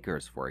Tara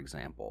Baker's, for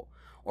example,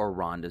 or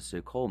Rhonda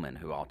Sue Coleman,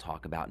 who I'll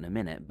talk about in a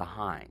minute,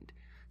 behind.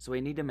 So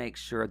we need to make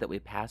sure that we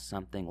pass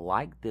something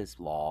like this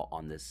law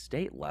on the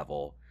state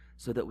level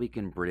so that we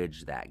can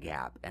bridge that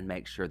gap and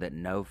make sure that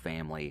no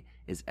family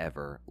is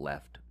ever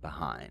left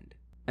behind.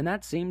 And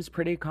that seems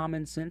pretty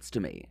common sense to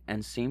me,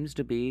 and seems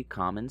to be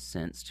common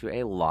sense to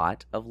a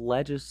lot of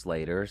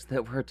legislators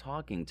that we're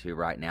talking to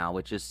right now,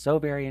 which is so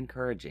very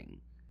encouraging.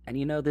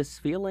 And this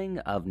feeling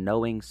of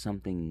knowing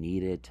something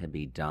needed to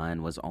be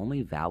done was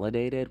only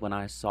validated when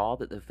I saw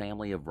that the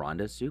family of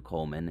Rhonda Sue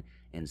Coleman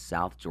in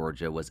South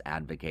Georgia was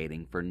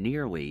advocating for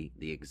nearly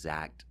the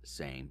exact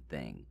same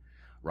thing.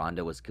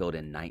 Rhonda was killed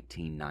in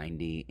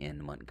 1990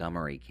 in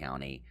Montgomery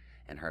County,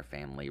 and her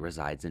family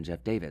resides in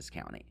Jeff Davis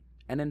County.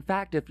 And in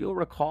fact, if you'll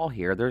recall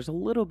here, there's a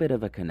little bit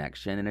of a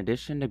connection in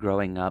addition to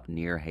growing up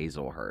near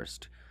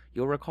Hazelhurst.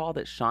 You'll recall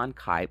that Sean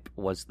Kipe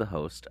was the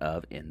host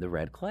of In the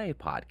Red Clay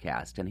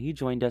podcast, and he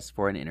joined us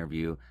for an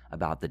interview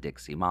about the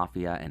Dixie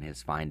Mafia and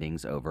his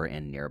findings over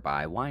in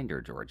nearby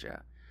Winder,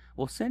 Georgia.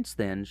 Well, since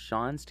then,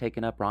 Sean's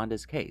taken up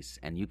Rhonda's case,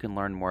 and you can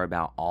learn more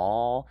about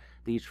all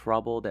the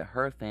trouble that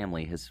her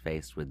family has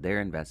faced with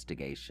their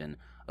investigation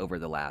over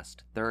the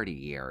last 30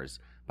 years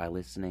by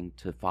listening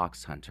to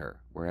Fox Hunter,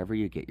 wherever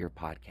you get your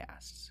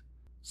podcasts.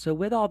 So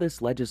with all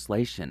this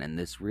legislation and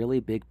this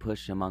really big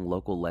push among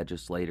local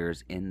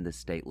legislators in the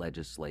state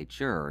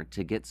legislature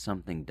to get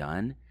something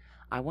done,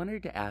 I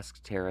wanted to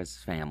ask Tara's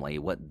family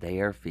what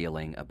they are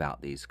feeling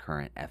about these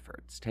current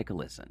efforts. Take a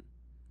listen.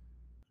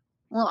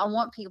 Well, I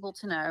want people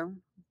to know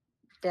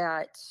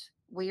that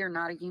we are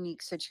not a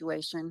unique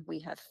situation. We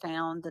have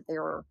found that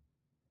there are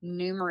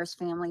numerous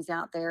families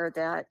out there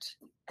that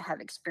have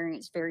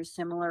experienced very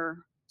similar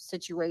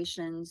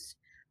situations,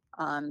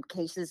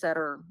 cases that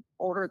are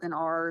older than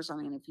ours. I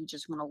mean, if you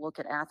just want to look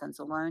at Athens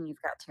alone,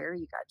 you've got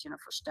Terry, you've got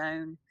Jennifer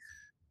Stone.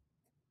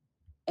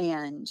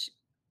 And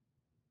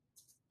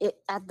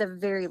at the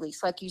very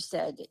least, like you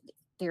said,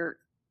 there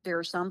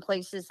are some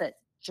places that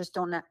just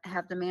don't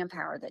have the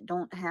manpower, that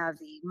don't have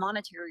the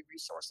monetary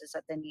resources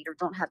that they need, or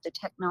don't have the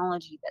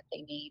technology that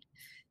they need.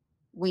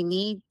 We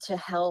need to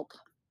help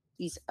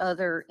these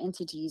other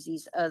entities,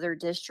 these other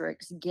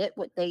districts get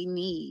what they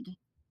need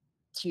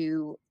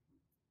to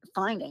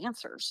find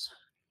answers.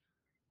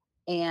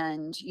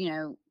 And,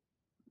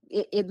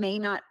 it may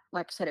not,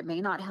 like I said, it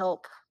may not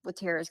help with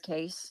Tara's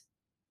case,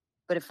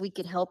 but if we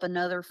could help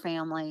another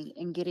family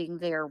in getting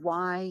their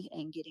why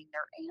and getting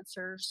their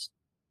answers,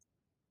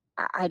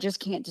 I just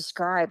can't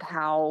describe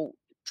how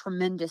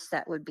tremendous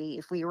that would be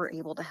if we were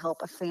able to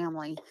help a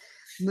family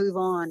move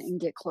on and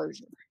get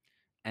closure.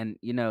 And,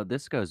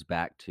 this goes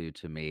back to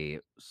me,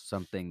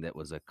 something that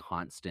was a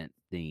constant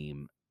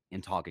theme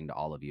in talking to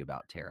all of you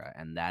about Tara,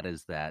 and that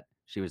is that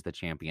she was the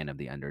champion of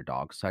the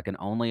underdog. So I can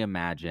only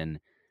imagine,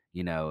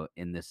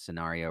 in this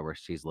scenario where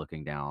she's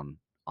looking down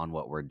on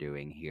what we're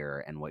doing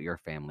here and what your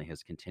family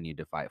has continued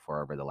to fight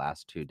for over the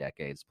last 2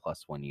 decades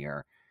plus 1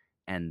 year,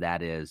 and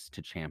that is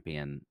to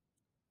champion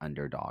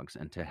underdogs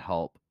and to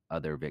help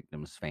other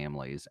victims'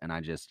 families. And I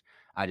just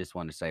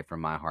want to say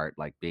from my heart,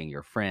 like being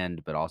your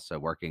friend, but also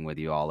working with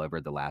you all over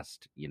the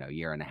last,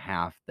 year and a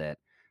half, that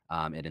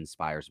it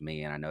inspires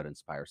me, and I know it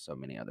inspires so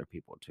many other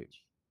people too.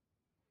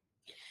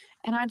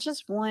 And I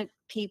just want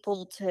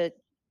people to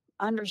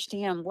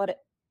understand what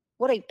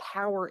a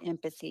power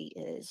empathy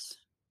is.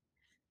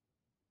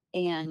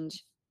 And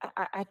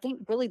I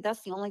think really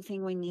that's the only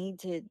thing we need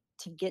to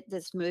get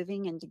this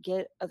moving and to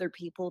get other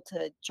people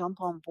to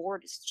jump on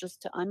board, is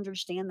just to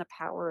understand the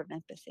power of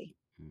empathy.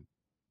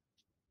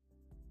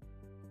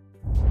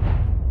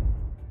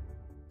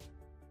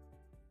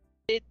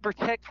 It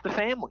protects the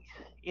families.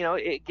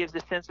 It gives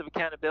a sense of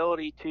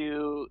accountability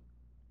to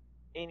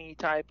any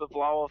type of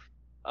law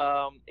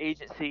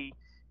agency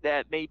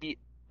that may be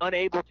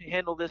unable to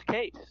handle this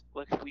case,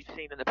 like we've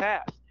seen in the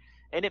past.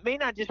 And it may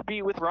not just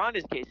be with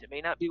Rhonda's case. It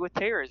may not be with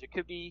Tara's. It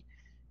could be,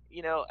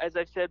 as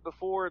I've said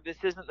before, this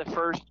isn't the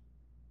first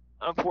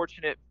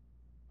unfortunate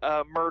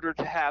murder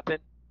to happen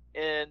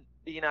in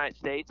the United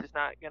States. It's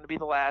not going to be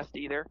the last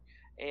either.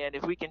 And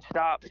if we can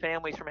stop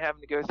families from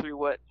having to go through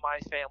what my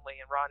family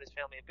and Rhonda's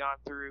family have gone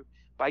through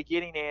by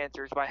getting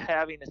answers, by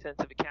having a sense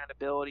of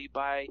accountability,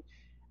 by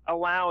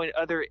allowing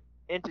other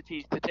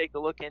entities to take a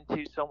look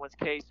into someone's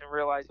case and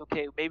realize,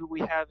 okay, maybe we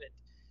haven't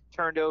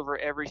turned over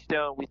every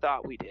stone we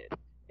thought we did.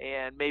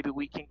 And maybe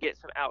we can get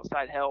some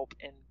outside help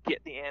and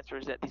get the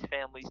answers that these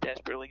families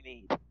desperately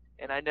need.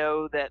 And I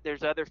know that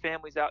there's other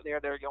families out there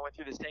that are going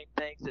through the same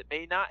things that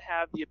may not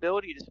have the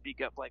ability to speak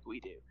up like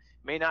we do,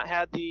 may not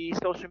have the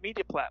social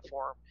media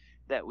platform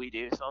that we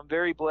do. So I'm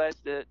very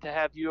blessed to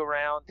have you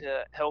around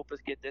to help us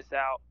get this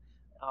out,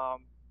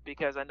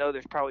 because I know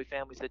there's probably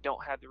families that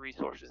don't have the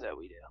resources that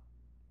we do.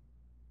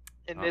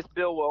 And this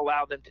bill will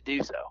allow them to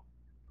do so.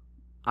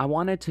 I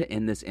wanted to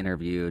end this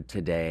interview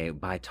today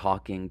by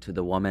talking to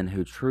the woman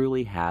who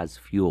truly has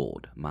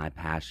fueled my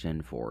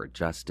passion for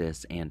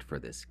justice and for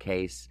this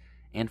case,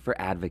 and for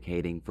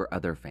advocating for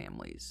other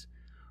families.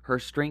 Her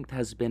strength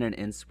has been an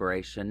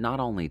inspiration not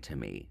only to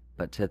me,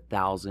 but to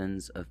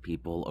thousands of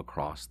people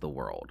across the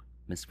world.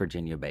 Miss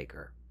Virginia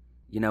Baker.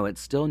 It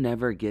still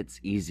never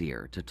gets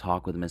easier to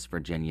talk with Miss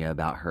Virginia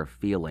about her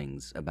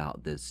feelings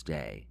about this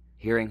day.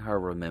 Hearing her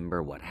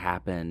remember what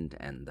happened,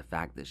 and the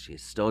fact that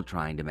she's still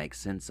trying to make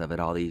sense of it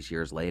all these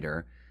years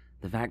later,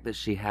 the fact that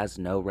she has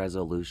no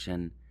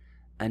resolution,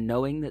 and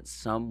knowing that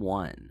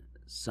someone,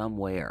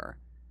 somewhere,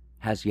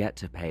 has yet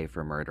to pay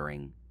for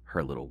murdering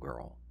her little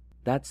girl.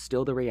 That's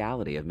still the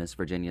reality of Miss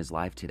Virginia's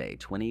life today,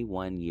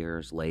 21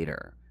 years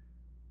later.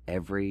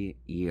 every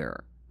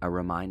year, a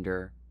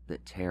reminder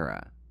that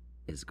Tara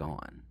is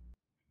gone.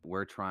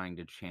 We're trying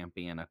to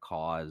champion a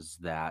cause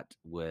that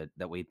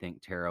we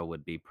think Tara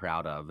would be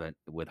proud of, it,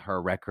 with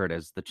her record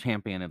as the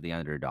champion of the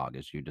underdog,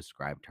 as you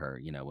described her,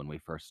 when we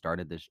first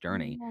started this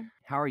journey. Yeah.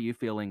 How are you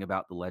feeling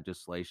about the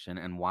legislation,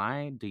 and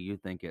why do you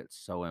think it's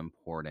so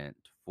important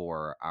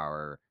for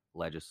our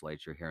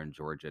legislature here in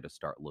Georgia to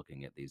start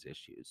looking at these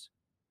issues?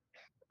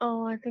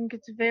 Oh, I think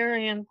it's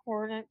very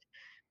important.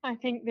 I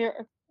think there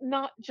are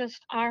not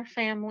just our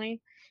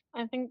family.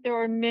 I think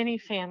there are many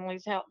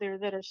families out there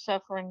that are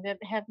suffering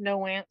that have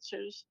no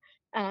answers.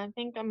 And I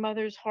think a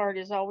mother's heart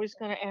is always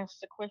going to ask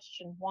the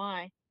question,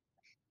 why?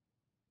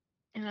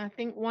 And I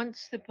think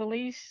once the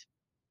police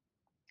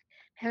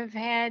have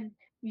had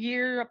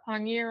year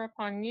upon year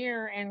upon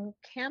year and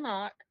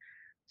cannot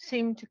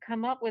seem to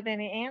come up with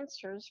any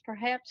answers,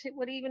 perhaps it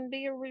would even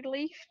be a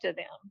relief to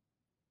them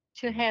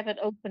to have it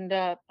opened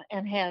up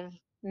and have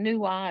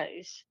new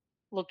eyes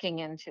looking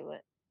into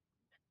it.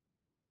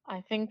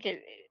 I think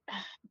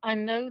I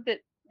know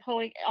that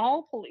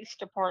all police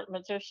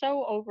departments are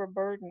so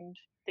overburdened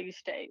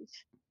these days.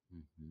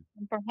 Mhm.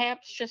 And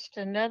perhaps just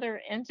another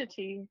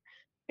entity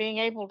being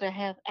able to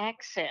have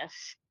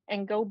access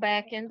and go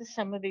back into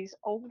some of these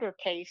older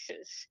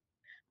cases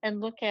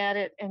and look at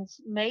it and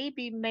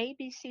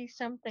maybe see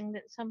something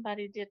that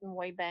somebody didn't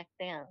way back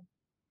then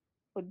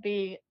would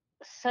be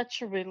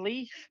such a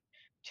relief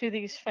to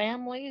these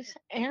families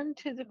and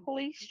to the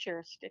police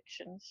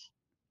jurisdictions.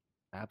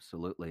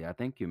 Absolutely. I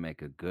think you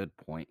make a good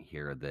point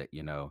here that,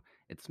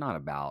 it's not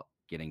about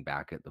getting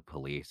back at the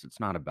police. It's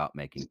not about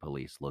making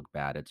police look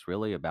bad. It's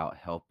really about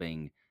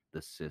helping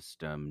the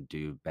system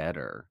do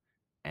better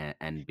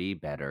and be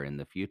better in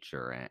the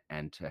future,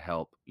 and to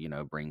help,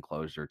 bring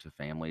closure to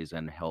families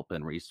and help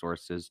and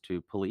resources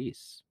to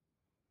police.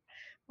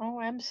 Oh,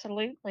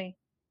 absolutely.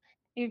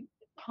 You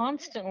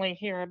constantly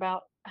hear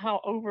about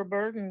how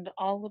overburdened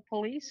all the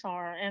police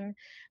are. And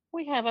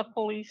we have a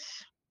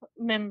police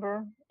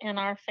member in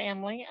our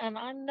family, and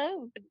I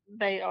know that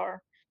they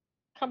are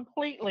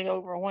completely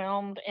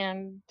overwhelmed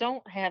and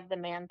don't have the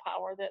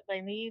manpower that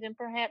they need. And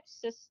perhaps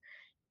this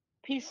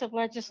piece of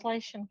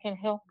legislation can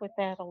help with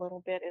that a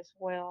little bit as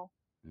well.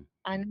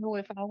 I Mhm. know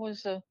if I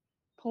was a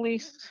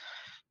police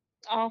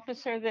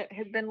officer that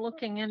had been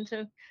looking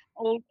into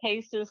old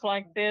cases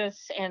like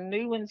this and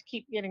new ones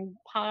keep getting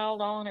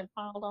piled on and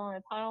piled on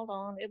and piled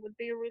on, it would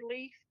be a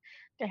relief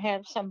to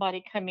have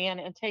somebody come in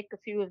and take a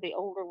few of the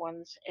older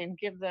ones and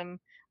give them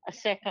a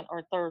second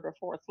or third or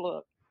fourth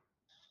look.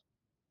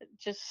 It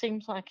just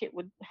seems like it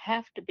would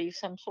have to be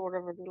some sort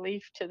of a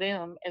relief to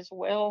them, as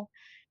well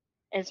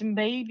as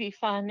maybe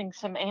finding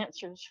some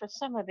answers for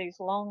some of these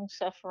long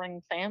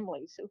suffering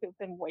families who have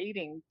been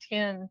waiting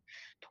 10,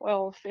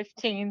 12,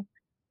 15,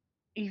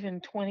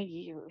 even 20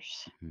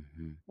 years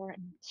Mhm. for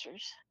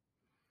answers.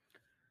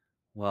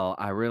 Well,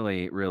 I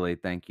really, really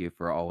thank you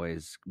for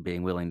always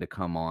being willing to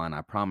come on.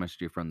 I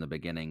promised you from the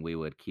beginning we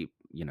would keep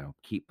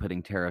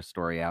putting Tara's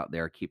story out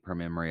there, keep her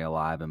memory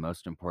alive, and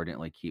most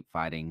importantly, keep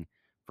fighting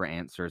for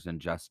answers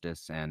and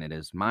justice. And it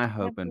is my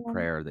hope and Everyone,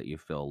 prayer that you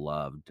feel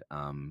loved,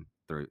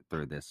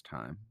 through this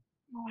time.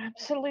 oh,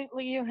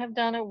 absolutely, you have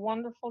done a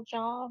wonderful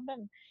job,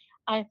 and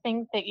I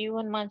think that you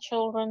and my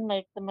children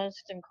make the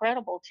most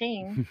incredible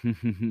team.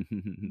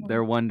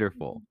 They're Mm,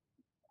 wonderful.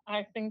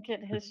 I think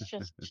it has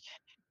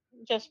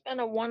just been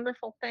a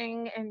wonderful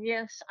thing, and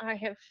yes, I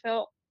have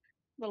felt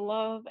the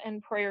love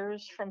and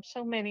prayers from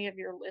so many of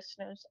your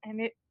listeners,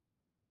 and it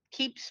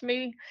keeps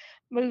me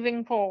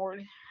moving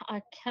forward.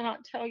 I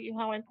cannot tell you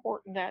how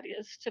important that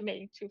is to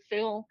me to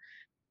feel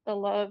the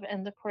love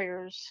and the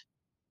prayers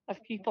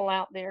of people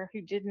out there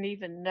who didn't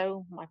even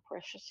know my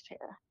precious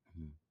Tara.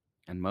 Mhm.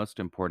 And most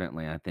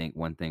importantly, I think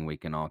one thing we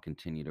can all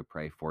continue to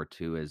pray for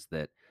too is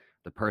that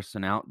the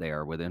person out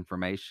there with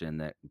information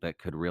that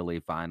could really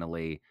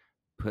finally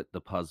put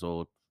the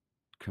puzzle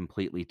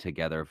completely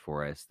together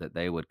for us, that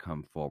they would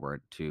come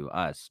forward to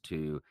us,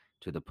 to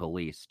the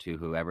police, to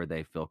whoever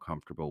they feel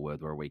comfortable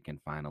with, where we can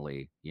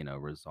finally,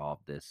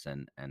 resolve this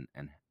and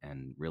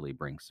really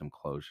bring some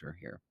closure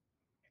here.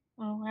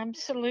 Oh,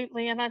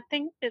 absolutely. And I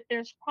think that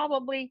there's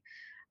probably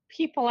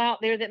people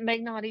out there that may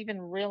not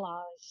even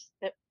realize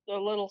that the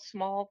little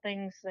small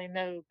things they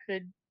know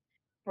could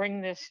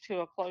bring this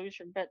to a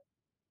closure. But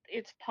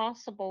it's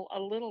possible a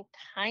little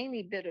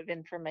tiny bit of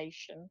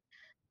information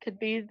could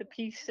be the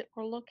piece that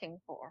we're looking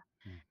for.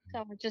 So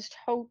Mhm. I just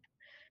hope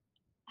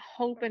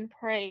and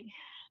pray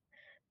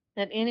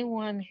that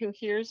anyone who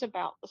hears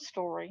about the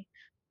story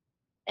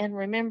and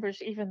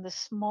remembers even the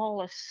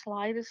smallest,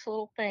 slightest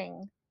little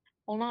thing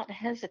will not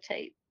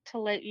hesitate to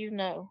let you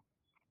know,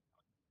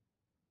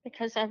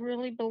 because I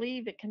really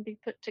believe it can be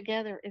put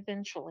together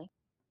eventually.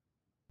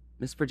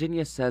 Miss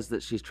Virginia says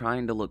that she's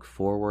trying to look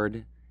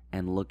forward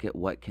and look at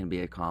what can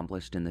be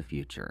accomplished in the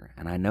future,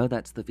 and I know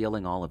that's the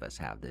feeling all of us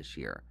have this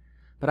year.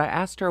 But I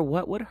asked her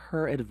what would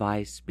her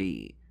advice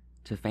be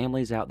to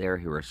families out there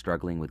who are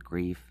struggling with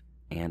grief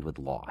and with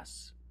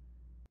loss.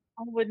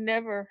 I would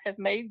never have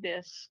made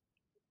this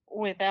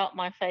without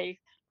my faith.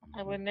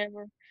 I Mhm. would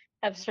never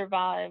have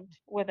survived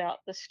without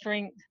the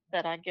strength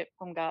that I get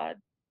from God.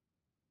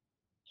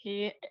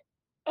 He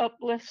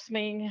uplifts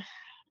me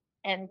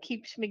and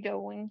keeps me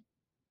going.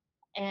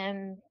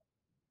 And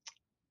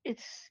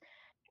it's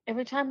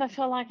every time I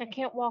feel like I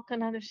can't walk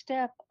another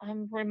step,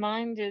 I'm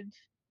reminded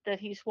that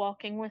He's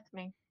walking with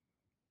me.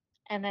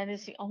 And that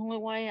is the only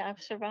way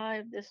I've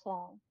survived this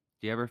long.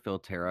 Do you ever feel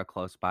Tara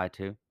close by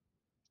too?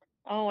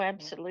 Oh,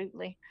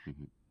 absolutely.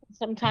 Mhm.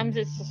 Sometimes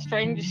it's the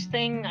strangest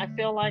thing. I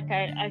feel like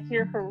I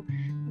hear her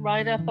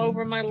right up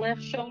over my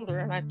left shoulder,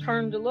 and I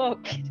turn to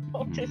look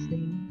to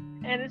see.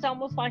 And it's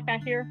almost like I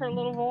hear her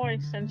little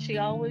voice, and she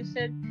always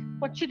said,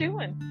 "What you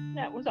doing?"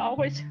 That was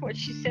always what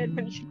she said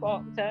when she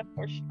walked up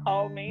or she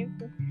called me.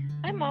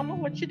 "Hi, Mama,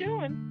 what you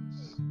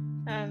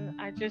doing?" And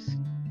I just,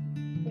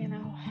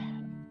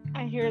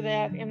 I hear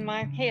that in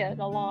my head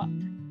a lot.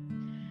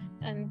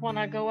 And when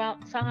I go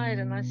outside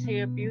and I see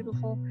a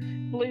beautiful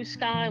blue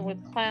sky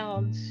with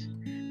clouds,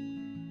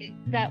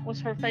 that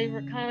was her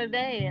favorite kind of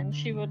day. And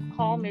she would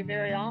call me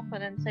very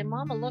often and say,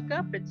 "Mama, look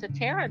up. It's a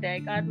Tara day.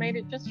 God made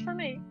it just for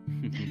me."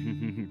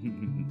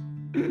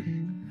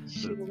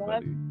 She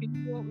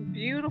loved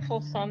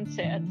beautiful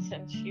sunsets.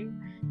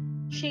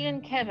 And she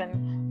and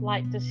Kevin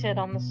liked to sit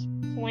on the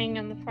swing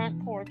in the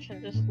front porch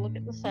and just look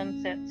at the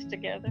sunsets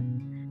together.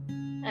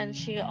 And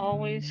she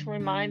always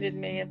reminded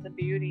me of the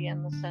beauty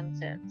in the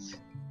sunsets.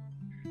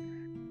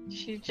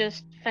 She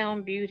just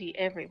found beauty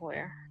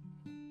everywhere.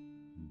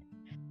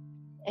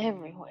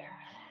 Everywhere.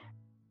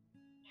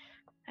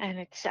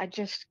 And I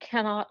just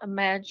cannot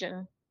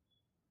imagine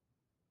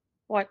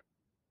what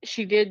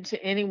she did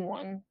to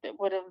anyone that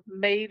would have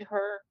made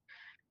her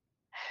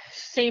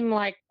seem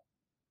like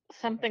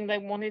something they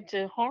wanted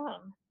to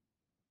harm.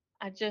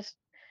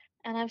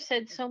 And I've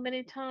said so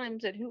many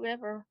times that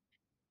whoever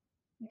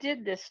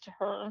did this to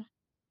her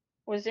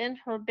was in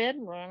her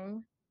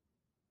bedroom,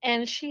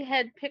 and she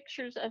had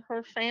pictures of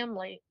her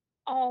family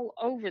all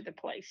over the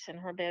place in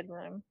her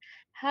bedroom.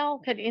 How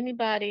could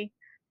anybody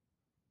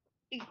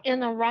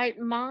in a right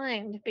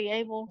mind be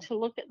able to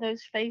look at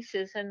those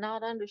faces and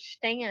not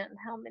understand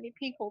how many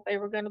people they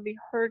were going to be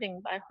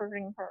hurting by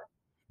hurting her?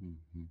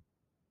 Mhm.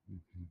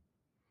 Mhm.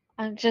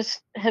 I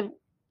just have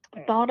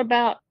thought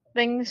about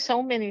things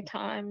so many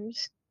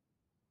times,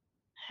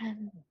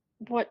 and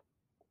what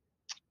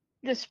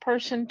this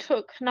person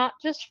took, not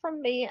just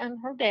from me and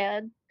her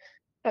dad,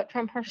 but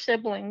from her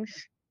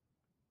siblings.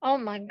 Oh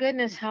my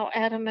goodness, how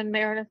Adam and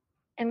Meredith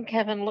and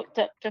Kevin looked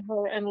up to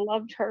her and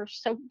loved her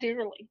so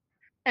dearly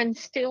and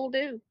still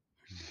do.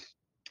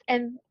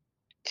 And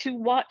to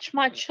watch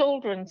my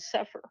children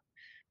suffer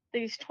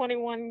these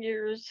 21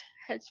 years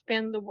has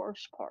been the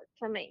worst part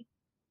for me.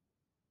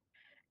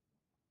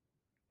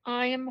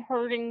 I am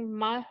hurting.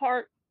 My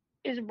heart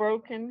is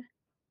broken.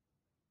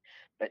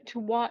 But to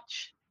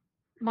watch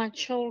my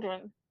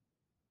children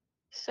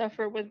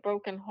suffer with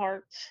broken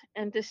hearts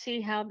and to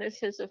see how this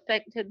has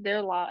affected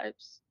their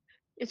lives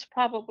is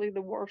probably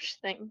the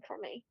worst thing for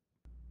me.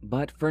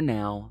 But for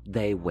now,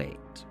 they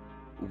wait.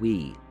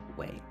 We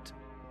wait.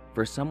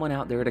 For someone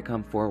out there to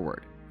come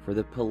forward, for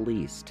the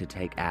police to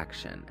take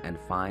action and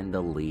find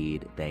the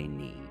lead they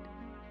need.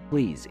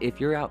 Please, if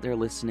you're out there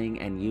listening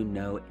and you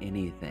know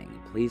anything,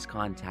 please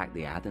contact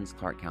the Athens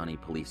Clarke County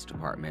Police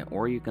Department,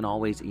 or you can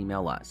always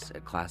email us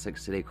at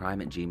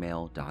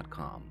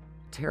classiccitycrime@gmail.com.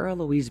 Tara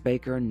Louise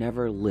Baker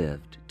never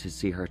lived to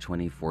see her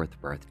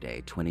 24th birthday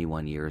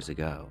 21 years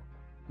ago,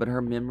 but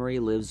her memory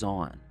lives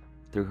on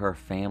through her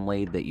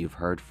family that you've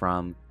heard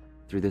from,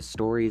 through the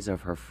stories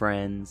of her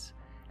friends,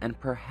 and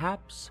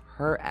perhaps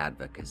her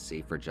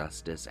advocacy for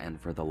justice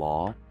and for the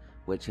law,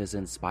 which has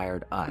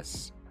inspired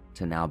us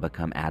to now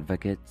become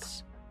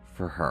advocates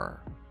for her.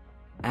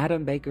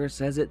 Adam Baker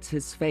says it's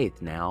his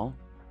faith now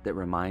that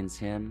reminds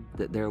him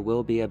that there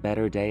will be a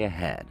better day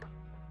ahead,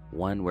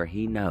 one where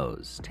he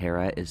knows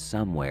Tara is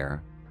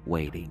somewhere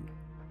waiting.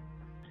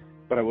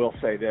 But I will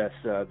say this,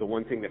 the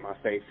one thing that my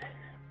faith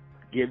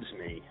gives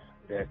me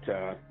that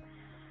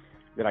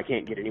I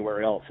can't get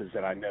anywhere else is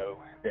that I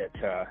know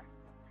that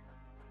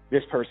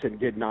this person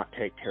did not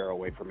take Tara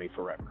away from me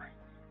forever.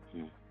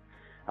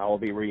 I will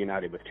be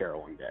reunited with Tara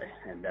one day,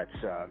 and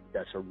that's a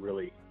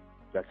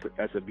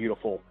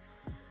beautiful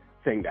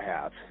thing to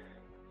have.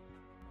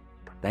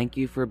 Thank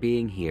you for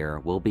being here.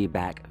 We'll be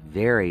back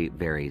very,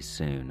 very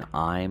soon.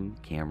 I'm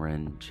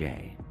Cameron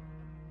J.